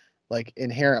like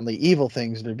inherently evil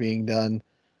things that are being done.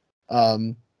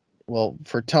 Um, well,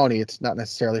 for Tony, it's not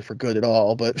necessarily for good at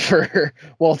all, but for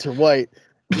Walter White,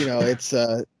 it's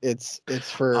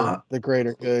for Uh, the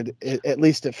greater good, at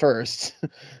least at first.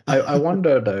 I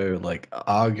wonder though, like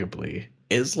arguably,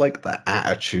 is like the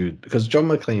attitude because John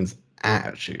McClane's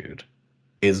attitude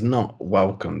is not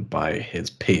welcomed by his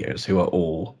peers, who are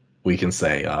all we can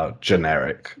say are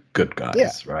generic good Yeah.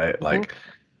 guys, right? Mhm. Like,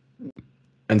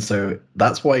 and so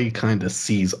that's why he kind of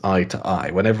sees eye to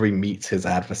eye. Whenever he meets his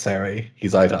adversary,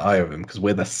 he's eye to eye with him because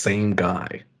we're the same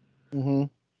guy, Mhm.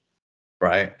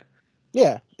 right?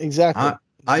 Yeah, exactly. I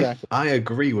I Exactly. I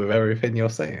agree with everything you're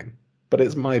saying, but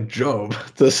it's my job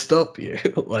to stop you.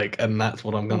 Like, and that's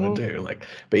what I'm gonna Mhm. do. Like,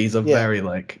 but he's a Yeah. very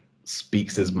like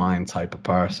speaks his mind type of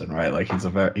person, right? Like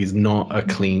he's not a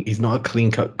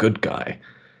clean cut good guy.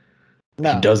 He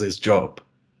No. does his job,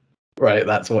 right?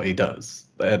 That's what he does.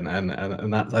 And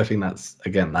that's I think that's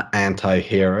again that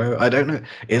anti-hero. I don't know.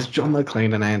 Is John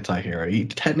McClane an anti-hero? He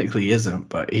technically isn't,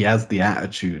 but he has the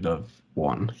attitude of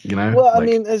one, Well, I Like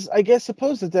mean, as I guess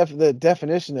suppose the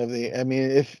definition of I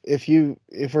mean,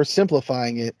 if we're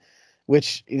simplifying it,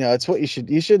 which it's what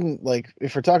you shouldn't, like,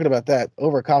 if we're talking about that,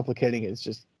 overcomplicating it is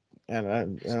just, and I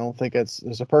don't think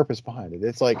there's a purpose behind it.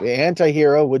 It's like the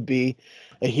anti-hero would be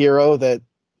a hero that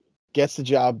gets the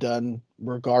job done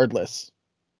regardless.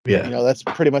 yeah, That's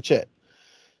pretty much it.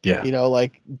 yeah.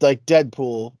 Like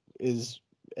Deadpool is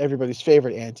everybody's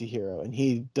favorite anti-hero, and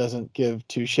he doesn't give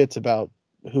two shits about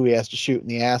who he has to shoot in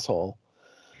the asshole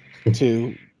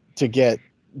to get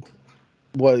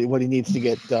what he needs to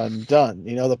get done.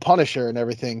 The Punisher and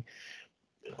everything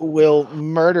will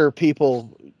murder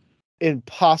people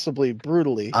impossibly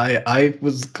brutally. I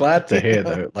was glad to You hear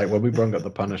know? though, like when we brought up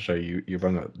the Punisher, you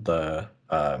brought up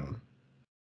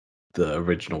the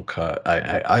original cut.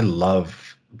 I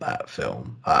love that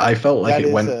film. I felt like That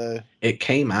is a it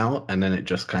came out and then it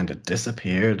just kind of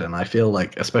disappeared, and I feel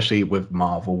like especially with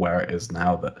Marvel where it is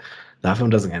now that film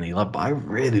doesn't get any love, but I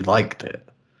really liked it.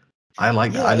 I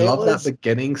liked it. yeah, I it love that was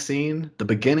beginning scene. The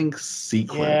beginning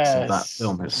sequence of that yes.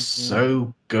 film is Mhm.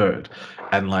 so good.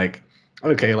 And like,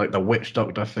 okay, like the witch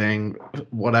doctor thing,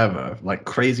 whatever. Like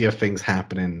crazier things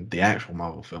happen in the actual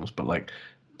Marvel films, but like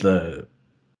the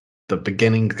the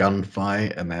beginning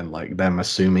gunfight and then like them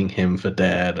assuming him for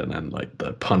dead and then like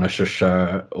the Punisher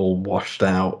shirt all washed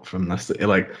out from the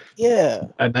like Yeah,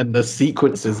 and then the it's a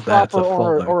sequences there proper to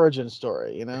follow. origin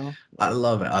story. I Like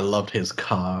love it. I loved his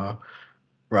car.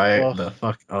 Right? ugh, The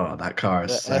fuck oh that car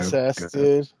is the so SS good.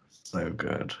 dude. So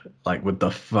good. Like with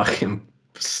the fucking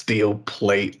steel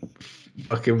plate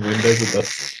fucking windows with the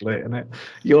split in it.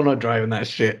 You're not driving that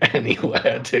shit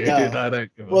anywhere, dude. No. I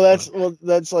don't give a Well, fuck.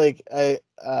 that's like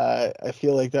I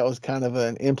feel like that was kind of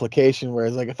an implication where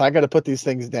it's like if I got to put these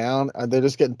things down, they're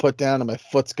just getting put down and my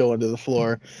foot's going to the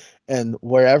floor, and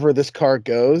wherever this car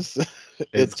goes,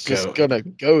 It's it's just going. gonna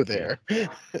go Yeah. there,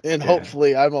 and Yeah.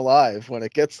 hopefully I'm alive when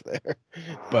it gets there.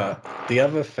 But the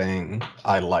other thing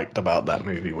I liked about that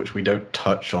movie, which we don't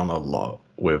touch on a lot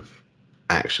with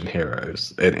action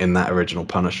heroes in that original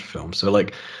Punisher film. So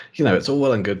like, it's all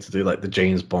well and good to do like the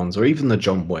James Bonds or even the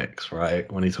John Wicks, right?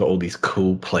 When he's got all these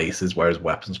cool places where his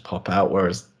weapons pop out,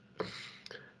 whereas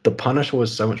the Punisher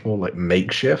was so much more like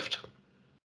makeshift.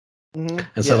 And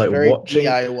so Yeah, like very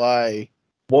DIY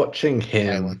watching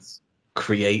him violence.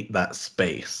 create that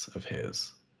space of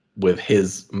his with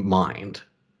his mind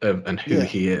and who Yeah,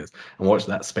 he is and watch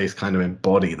that space kind of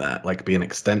embody that like be an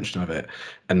extension of it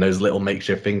and those little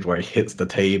makeshift things where he hits the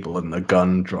table and the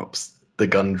gun drops the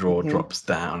gun drawer Mhm. drops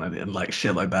down and like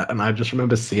shit like that. And I just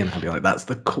remember seeing it and being like, that's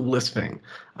the coolest thing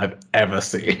I've ever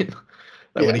seen.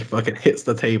 Like when he Yeah. fucking hits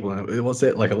the table and was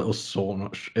it like a little sawn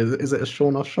off? Is it a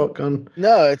sawn off shotgun?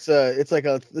 No, it's like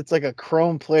a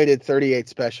chrome plated 38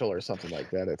 special or something like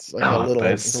that. It's like a Oh, but little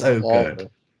it's so good. revolver.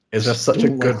 It's just such a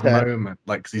Boom, like good that. moment.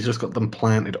 Like 'cause he's just got them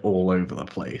planted all over the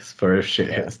place for if shit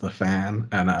Yeah. hits the fan.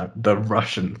 And the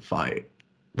Russian fight,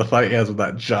 the fight he has with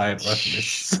that giant Russian is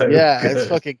so Yeah, it's good.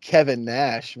 fucking Kevin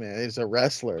Nash, man. He's a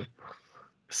wrestler. Like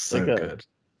So a good.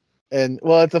 and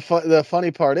well, the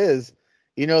funny part is,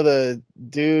 the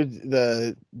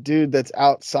dude that's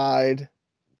outside.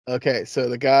 Okay, so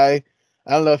the guy,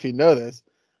 I don't know if you know this,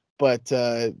 but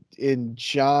in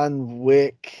John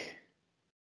Wick,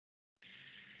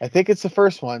 I think it's the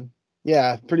first one.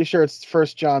 Yeah, pretty sure it's the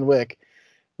first John Wick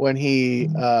when he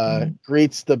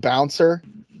greets the bouncer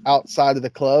outside of the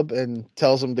club and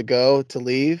tells him to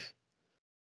leave.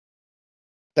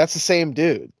 That's the same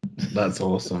dude. That's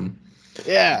awesome.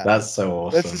 Yeah, That's so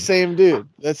that's the awesome. same dude.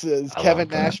 That's I Kevin love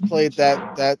that. Nash played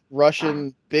that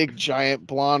Russian big giant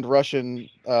blonde Russian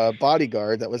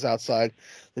bodyguard that was outside.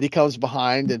 That he comes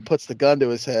behind and puts the gun to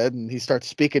his head, and he starts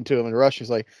speaking to him in Russian. He's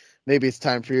like, "Maybe it's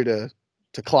time for you to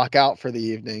clock out for the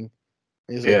evening."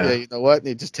 And he's like, "Yeah, Yeah. you know what?" And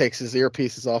he just takes his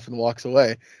earpieces off and walks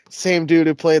away. Same dude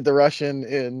who played the Russian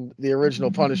in the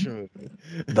original Punisher movie.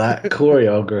 That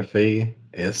choreography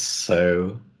is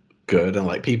so good, and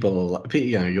like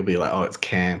you'll be like, oh, it's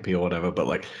campy or whatever, but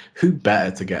like, who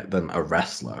better to get than a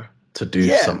wrestler to do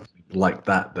Yeah. something like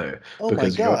that though? Oh my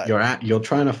Because God. you're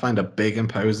trying to find a big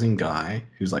imposing guy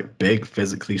who's like big,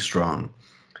 physically strong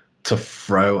to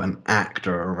throw an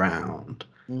actor around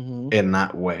Hmm. in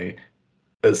that way,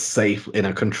 as safe in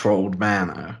a controlled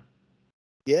manner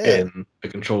Yeah. in a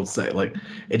controlled set. Like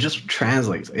it just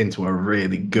translates into a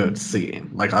really good scene.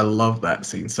 Like I love that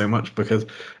scene so much because,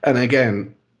 and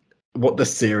again, what the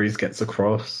series gets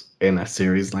across in a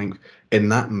series length, in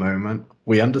that moment,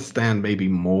 we understand maybe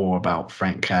more about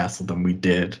Frank Castle than we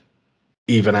did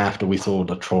even after we saw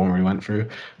the trauma he went through.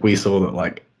 We saw that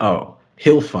like, oh,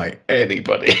 he'll fight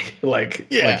anybody.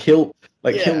 Yeah. He'll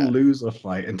Yeah. lose a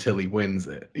fight until he wins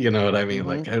it. You know what I mean? Hmm.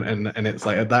 Like and it's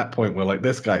like at that point we're like,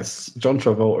 this guy's John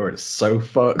Travolta is so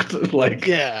fucked. Like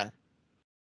Yeah.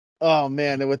 Oh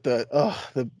man, and with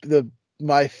the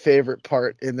my favorite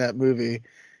part in that movie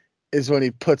is when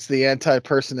he puts the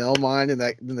anti-personnel mine in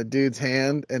the dude's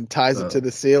hand and ties it to oh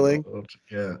the ceiling. God,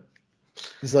 yeah.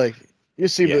 He's like, you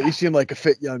Yeah. seem like a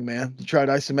fit young man. You tried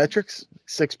isometrics?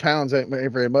 6 pounds ain't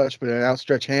very much, but an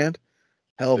outstretched hand,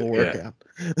 hell of a Yeah. workout.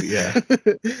 Yeah.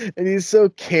 And he's so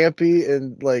campy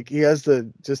and like he has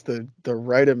the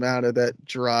right amount of that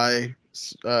dry,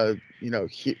 uh,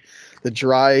 the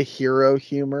dry hero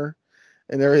humor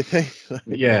and everything.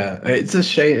 Yeah, it's a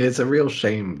shame. It's a real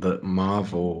shame that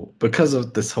Marvel, because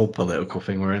of this whole political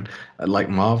thing we're in, like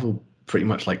Marvel pretty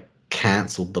much like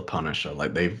canceled the Punisher.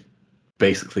 Like they've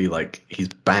basically like he's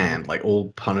banned. Like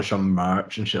all Punisher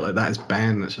merch and shit like that is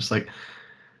banned. It's just like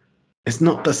it's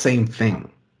not the same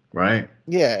thing, right?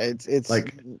 Yeah,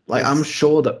 Like I'm it's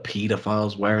sure that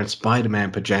pedophiles wearing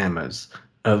Spider-Man pajamas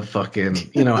of fucking,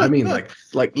 I mean,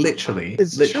 it's literally,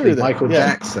 true though. Michael Yeah,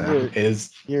 Jackson is,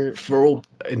 you're for all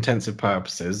intensive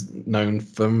purposes, known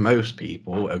for most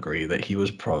people agree that he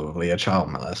was probably a child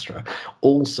molester.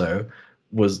 Also,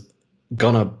 was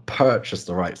gonna purchase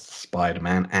the rights to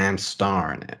Spider-Man and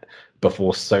star in it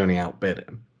before Sony outbid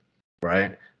him,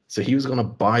 right? So he was gonna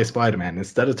buy Spider-Man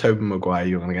instead of Tobey Maguire.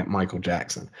 You're gonna get Michael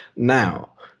Jackson. Now,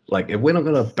 like, if we're not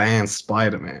gonna ban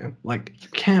Spider-Man, like, you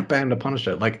can't ban the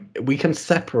Punisher. Like, we can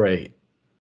separate.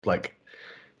 Like,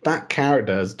 that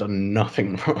character has done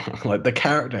nothing wrong. Like, the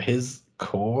character, his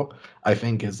core, I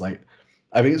think is like,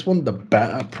 I think it's one of the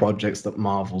better projects that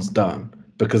Marvel's done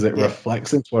because it yeah.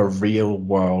 reflects into a real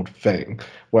world thing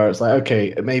where it's like,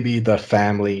 okay, maybe the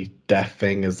family death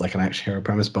thing is like an action hero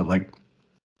premise, but like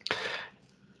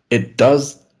it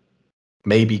does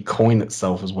maybe coin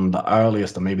itself as one of the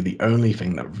earliest and maybe the only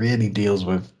thing that really deals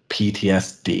with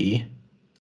PTSD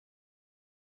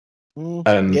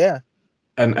and Yeah.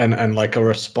 and like a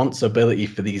responsibility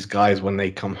for these guys when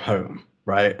they come home,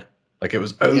 right? Like it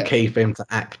was Yeah. okay for him to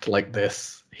act like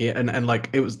this here, and like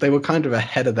it was they were kind of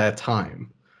ahead of their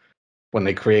time when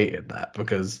they created that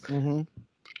because Hmm.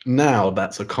 now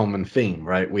that's a common theme,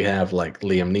 right? We have like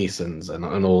Liam Neeson's and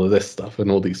all of this stuff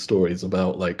and all these stories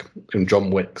about like in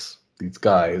John Wick's these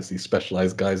guys, these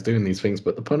specialized guys doing these things,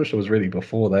 but the Punisher was really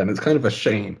before that, and it's kind of a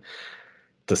shame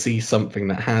to see something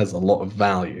that has a lot of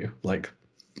value, like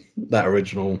that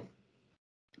original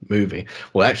movie.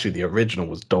 Well, actually, the original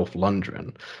was Dolph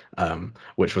Lundgren,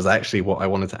 which was actually what I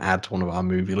wanted to add to one of our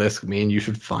movie lists. Me and you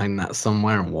should find that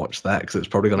somewhere and watch that because it's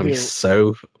probably going to be The,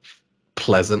 so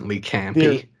pleasantly the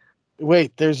campy.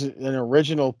 wait, there's an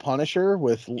original Punisher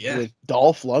with Yeah.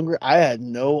 Dolph Lundgren. I had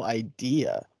no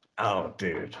idea. Oh,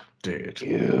 dude. Dude,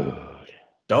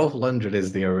 Dolph Lundgren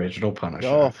is the original Punisher.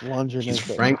 Dolph Lundgren He's is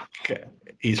the Frank.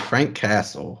 He's Frank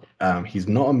Castle. He's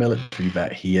not a military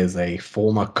vet. He is a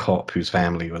former cop whose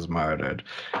family was murdered.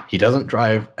 He doesn't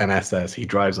drive an SS. He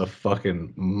drives a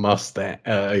fucking Mustang,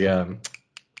 a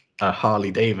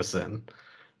Harley Davidson,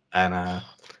 and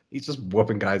he's just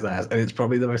whooping guys' ass. And it's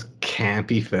probably the most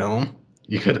campy film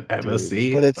you could ever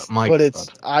see. But my it's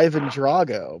God, Ivan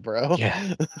Drago, bro.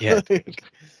 yeah,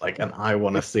 like, and I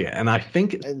want to see it. And I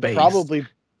think it's And based probably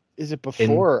is it in.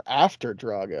 before or after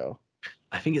Drago?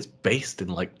 I think it's based in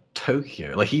like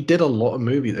Tokyo. Like he did a lot of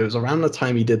movies. It was around the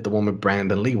time he did the one with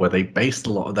Brandon Lee, where they based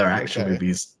a lot of their action Okay.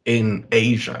 movies in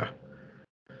Asia.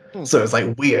 Hmm. So it's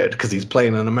like weird because he's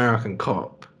playing an American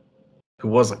cop who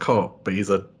was a cop, but he's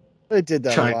a They did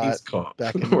that a lot Chinese cop,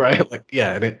 back in right? Like,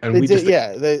 yeah, and they we did just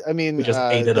yeah. They I mean we just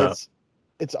ate it up.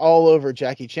 it's all over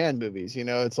Jackie Chan movies. You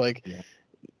know, it's like Yeah.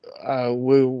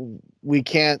 we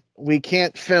can't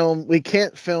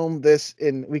film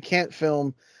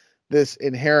this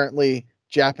inherently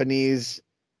Japanese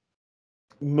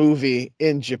movie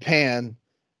in Japan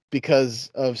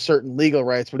because of certain legal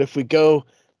rights. But if we go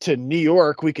to New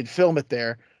York, we could film it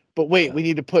there. But wait, Yeah. we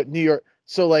need to put New York.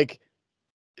 So like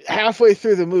halfway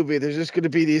through the movie, there's just going to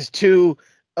be these two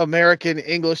American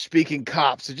English speaking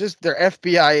cops. They're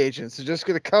FBI agents. They're just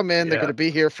going to come in. They're going to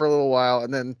be here for a little while,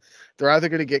 and then they're either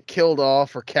going to get killed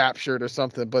off or captured or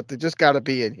something. But they just got to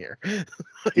be in here.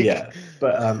 Like, Yeah,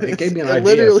 but it gave me an idea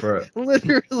literally, for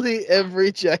literally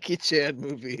every Jackie Chan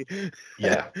movie.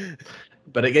 yeah.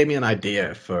 But it gave me an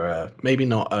idea for maybe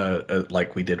not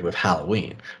like we did with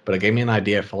Halloween, but it gave me an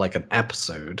idea for like an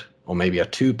episode or maybe a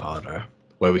two-parter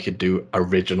where we could do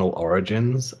original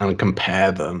origins and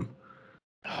compare them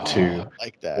to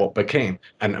Like that. what became.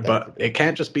 But it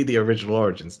can't just be the original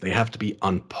origins. They have to be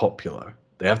unpopular.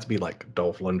 They have to be like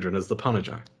Dolph Lundgren as the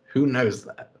Punisher. Who knows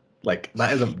that? Like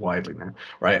that isn't widely known,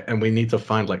 right? And we need to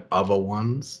find like other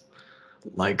ones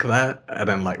like that and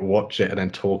then like watch it and then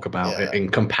talk about it in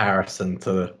comparison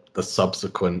to the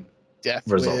subsequent Death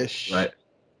results, Wish. right?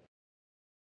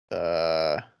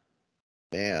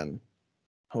 Man.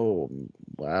 Oh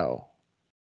wow.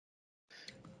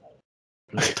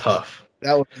 It's tough.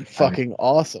 That would be fucking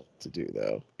awesome to do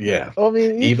though. Yeah. I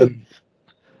mean even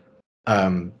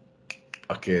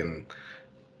fucking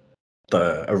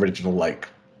the original, like,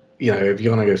 you know, if you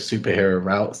want to go superhero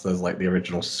routes, there's like the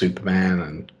original Superman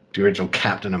and the original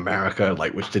Captain America,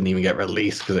 like, which didn't even get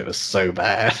released because it was so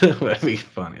bad. That'd be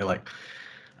funny. Like,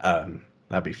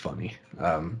 that'd be funny.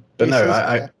 But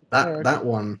no, that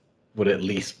one would at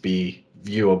least be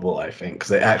viewable, I think,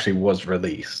 because it actually was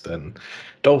released. And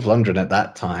Dolph Lundgren at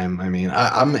that time, I mean,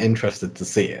 I'm interested to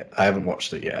see it. I haven't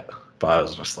watched it yet, but I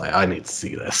was just like, I need to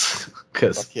see this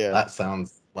because that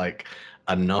sounds like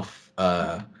enough.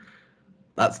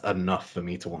 That's enough for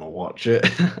me to want to watch it.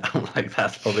 I'm like,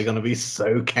 that's probably going to be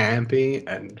so campy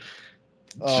and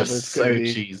just so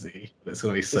cheesy. It's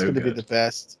going to be so good. It's going to be the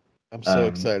best. I'm so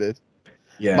excited.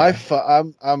 Yeah.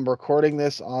 I'm recording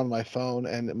this on my phone,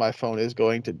 and my phone is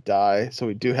going to die, so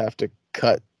we do have to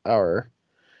cut our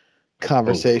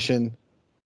conversation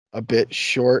a bit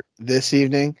short this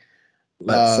evening.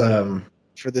 Let's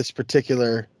for this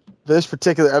particular.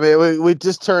 I mean, we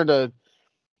just turned a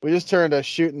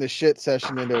shooting the shit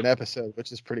session into an episode,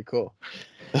 which is pretty cool.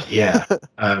 Yeah.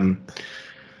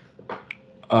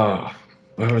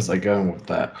 Where was I going with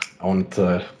that? I wanted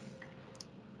to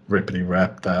rippity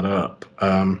wrap that up.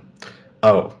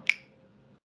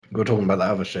 We're talking about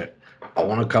that other shit. I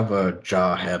want to cover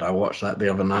Jarhead. I watched that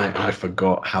the other night and I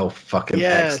forgot how fucking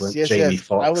excellent Jamie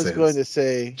Foxx is. I was going to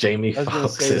say Jamie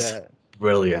Foxx is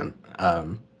brilliant.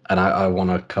 And I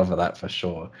want to cover that for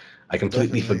sure. I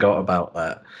completely forgot about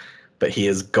that. But he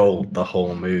is gold the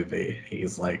whole movie.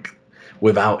 He's like,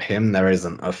 without him, there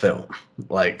isn't a film.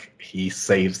 Like, he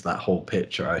saves that whole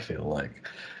picture, I feel like.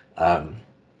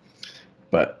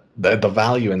 But the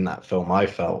value in that film, I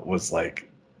felt, was like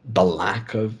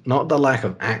not the lack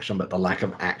of action, but the lack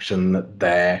of action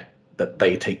that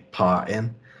they take part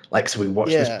in. Like, so we watch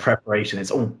this preparation,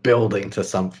 it's all building to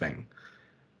something.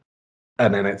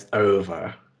 And then it's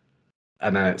over.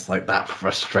 And then it's like that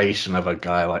frustration of a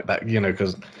guy like that, you know,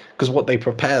 because what they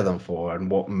prepare them for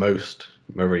and what most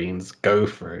Marines go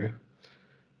through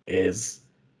is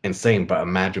insane. But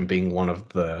imagine being one of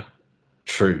the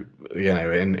troop, you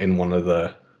know, in one of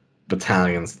the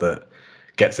battalions that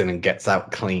gets in and gets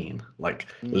out clean, like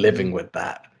living with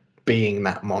that, being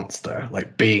that monster,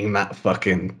 like being that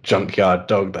fucking junkyard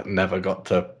dog that never got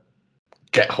to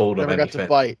get hold of Never got anything. to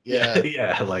fight. Yeah.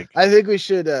 Yeah, like I think we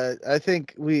should. I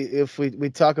think if we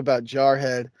talk about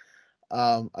Jarhead,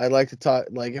 I'd like to talk,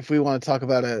 like, if we want to talk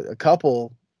about a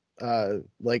couple,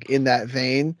 like in that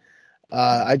vein.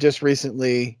 I just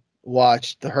recently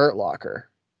watched The Hurt Locker,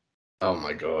 oh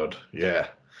my god, yeah.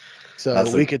 so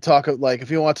That's we a could talk, like,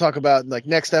 if you want to talk about, like,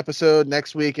 next episode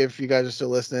next week, if you guys are still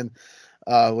listening,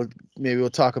 maybe we'll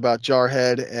talk about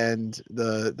Jarhead and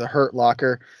the Hurt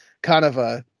Locker. Kind of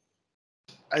a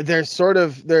they're sort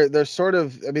of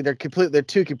I mean, they're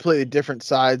two completely different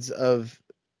sides of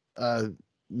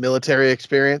military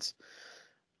experience,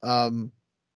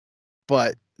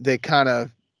 but they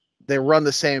run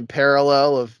the same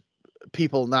parallel of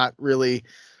people not really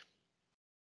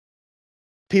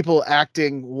people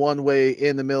acting one way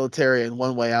in the military and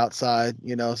one way outside,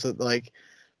 so, like,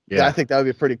 I yeah, think that would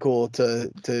be pretty cool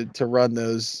to run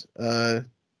those,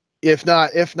 if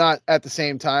not at the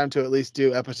same time, to at least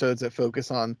do episodes that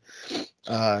focus on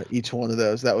each one of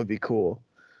those. That would be cool.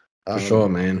 for sure,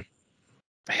 man.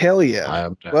 Hell yeah. I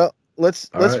am down. Well, let's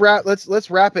All right.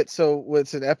 wrap it so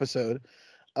it's an episode.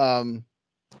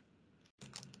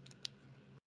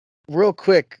 Real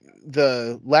quick,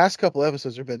 the last couple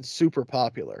episodes have been super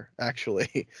popular,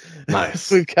 actually.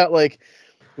 Nice. we've got like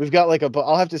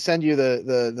I'll have to send you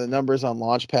the numbers on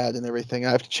Launchpad and everything. I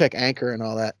have to check Anchor and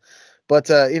all that. But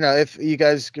if you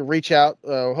guys can reach out,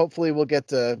 hopefully we'll get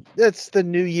it's the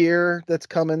new year that's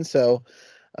coming, so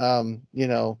I'm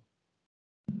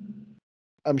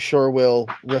sure we'll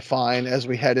refine as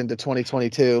we head into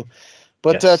 2022.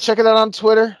 But Yes. check it out on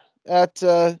Twitter at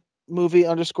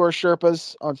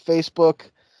movie_Sherpas, on Facebook.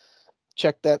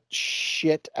 Check that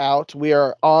shit out. We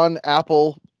are on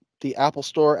Apple, the Apple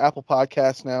Store, Apple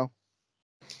Podcasts now.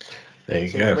 There you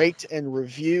So go. rate and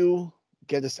review.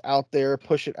 Get us out there.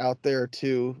 Push it out there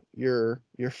to your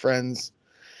friends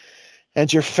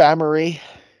and your family.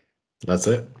 That's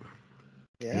it.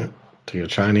 Yeah. To your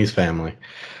Chinese family.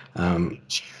 I don't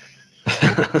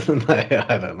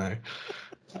know.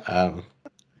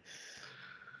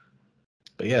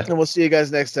 But yeah, And we'll see you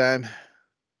guys next time.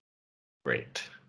 great.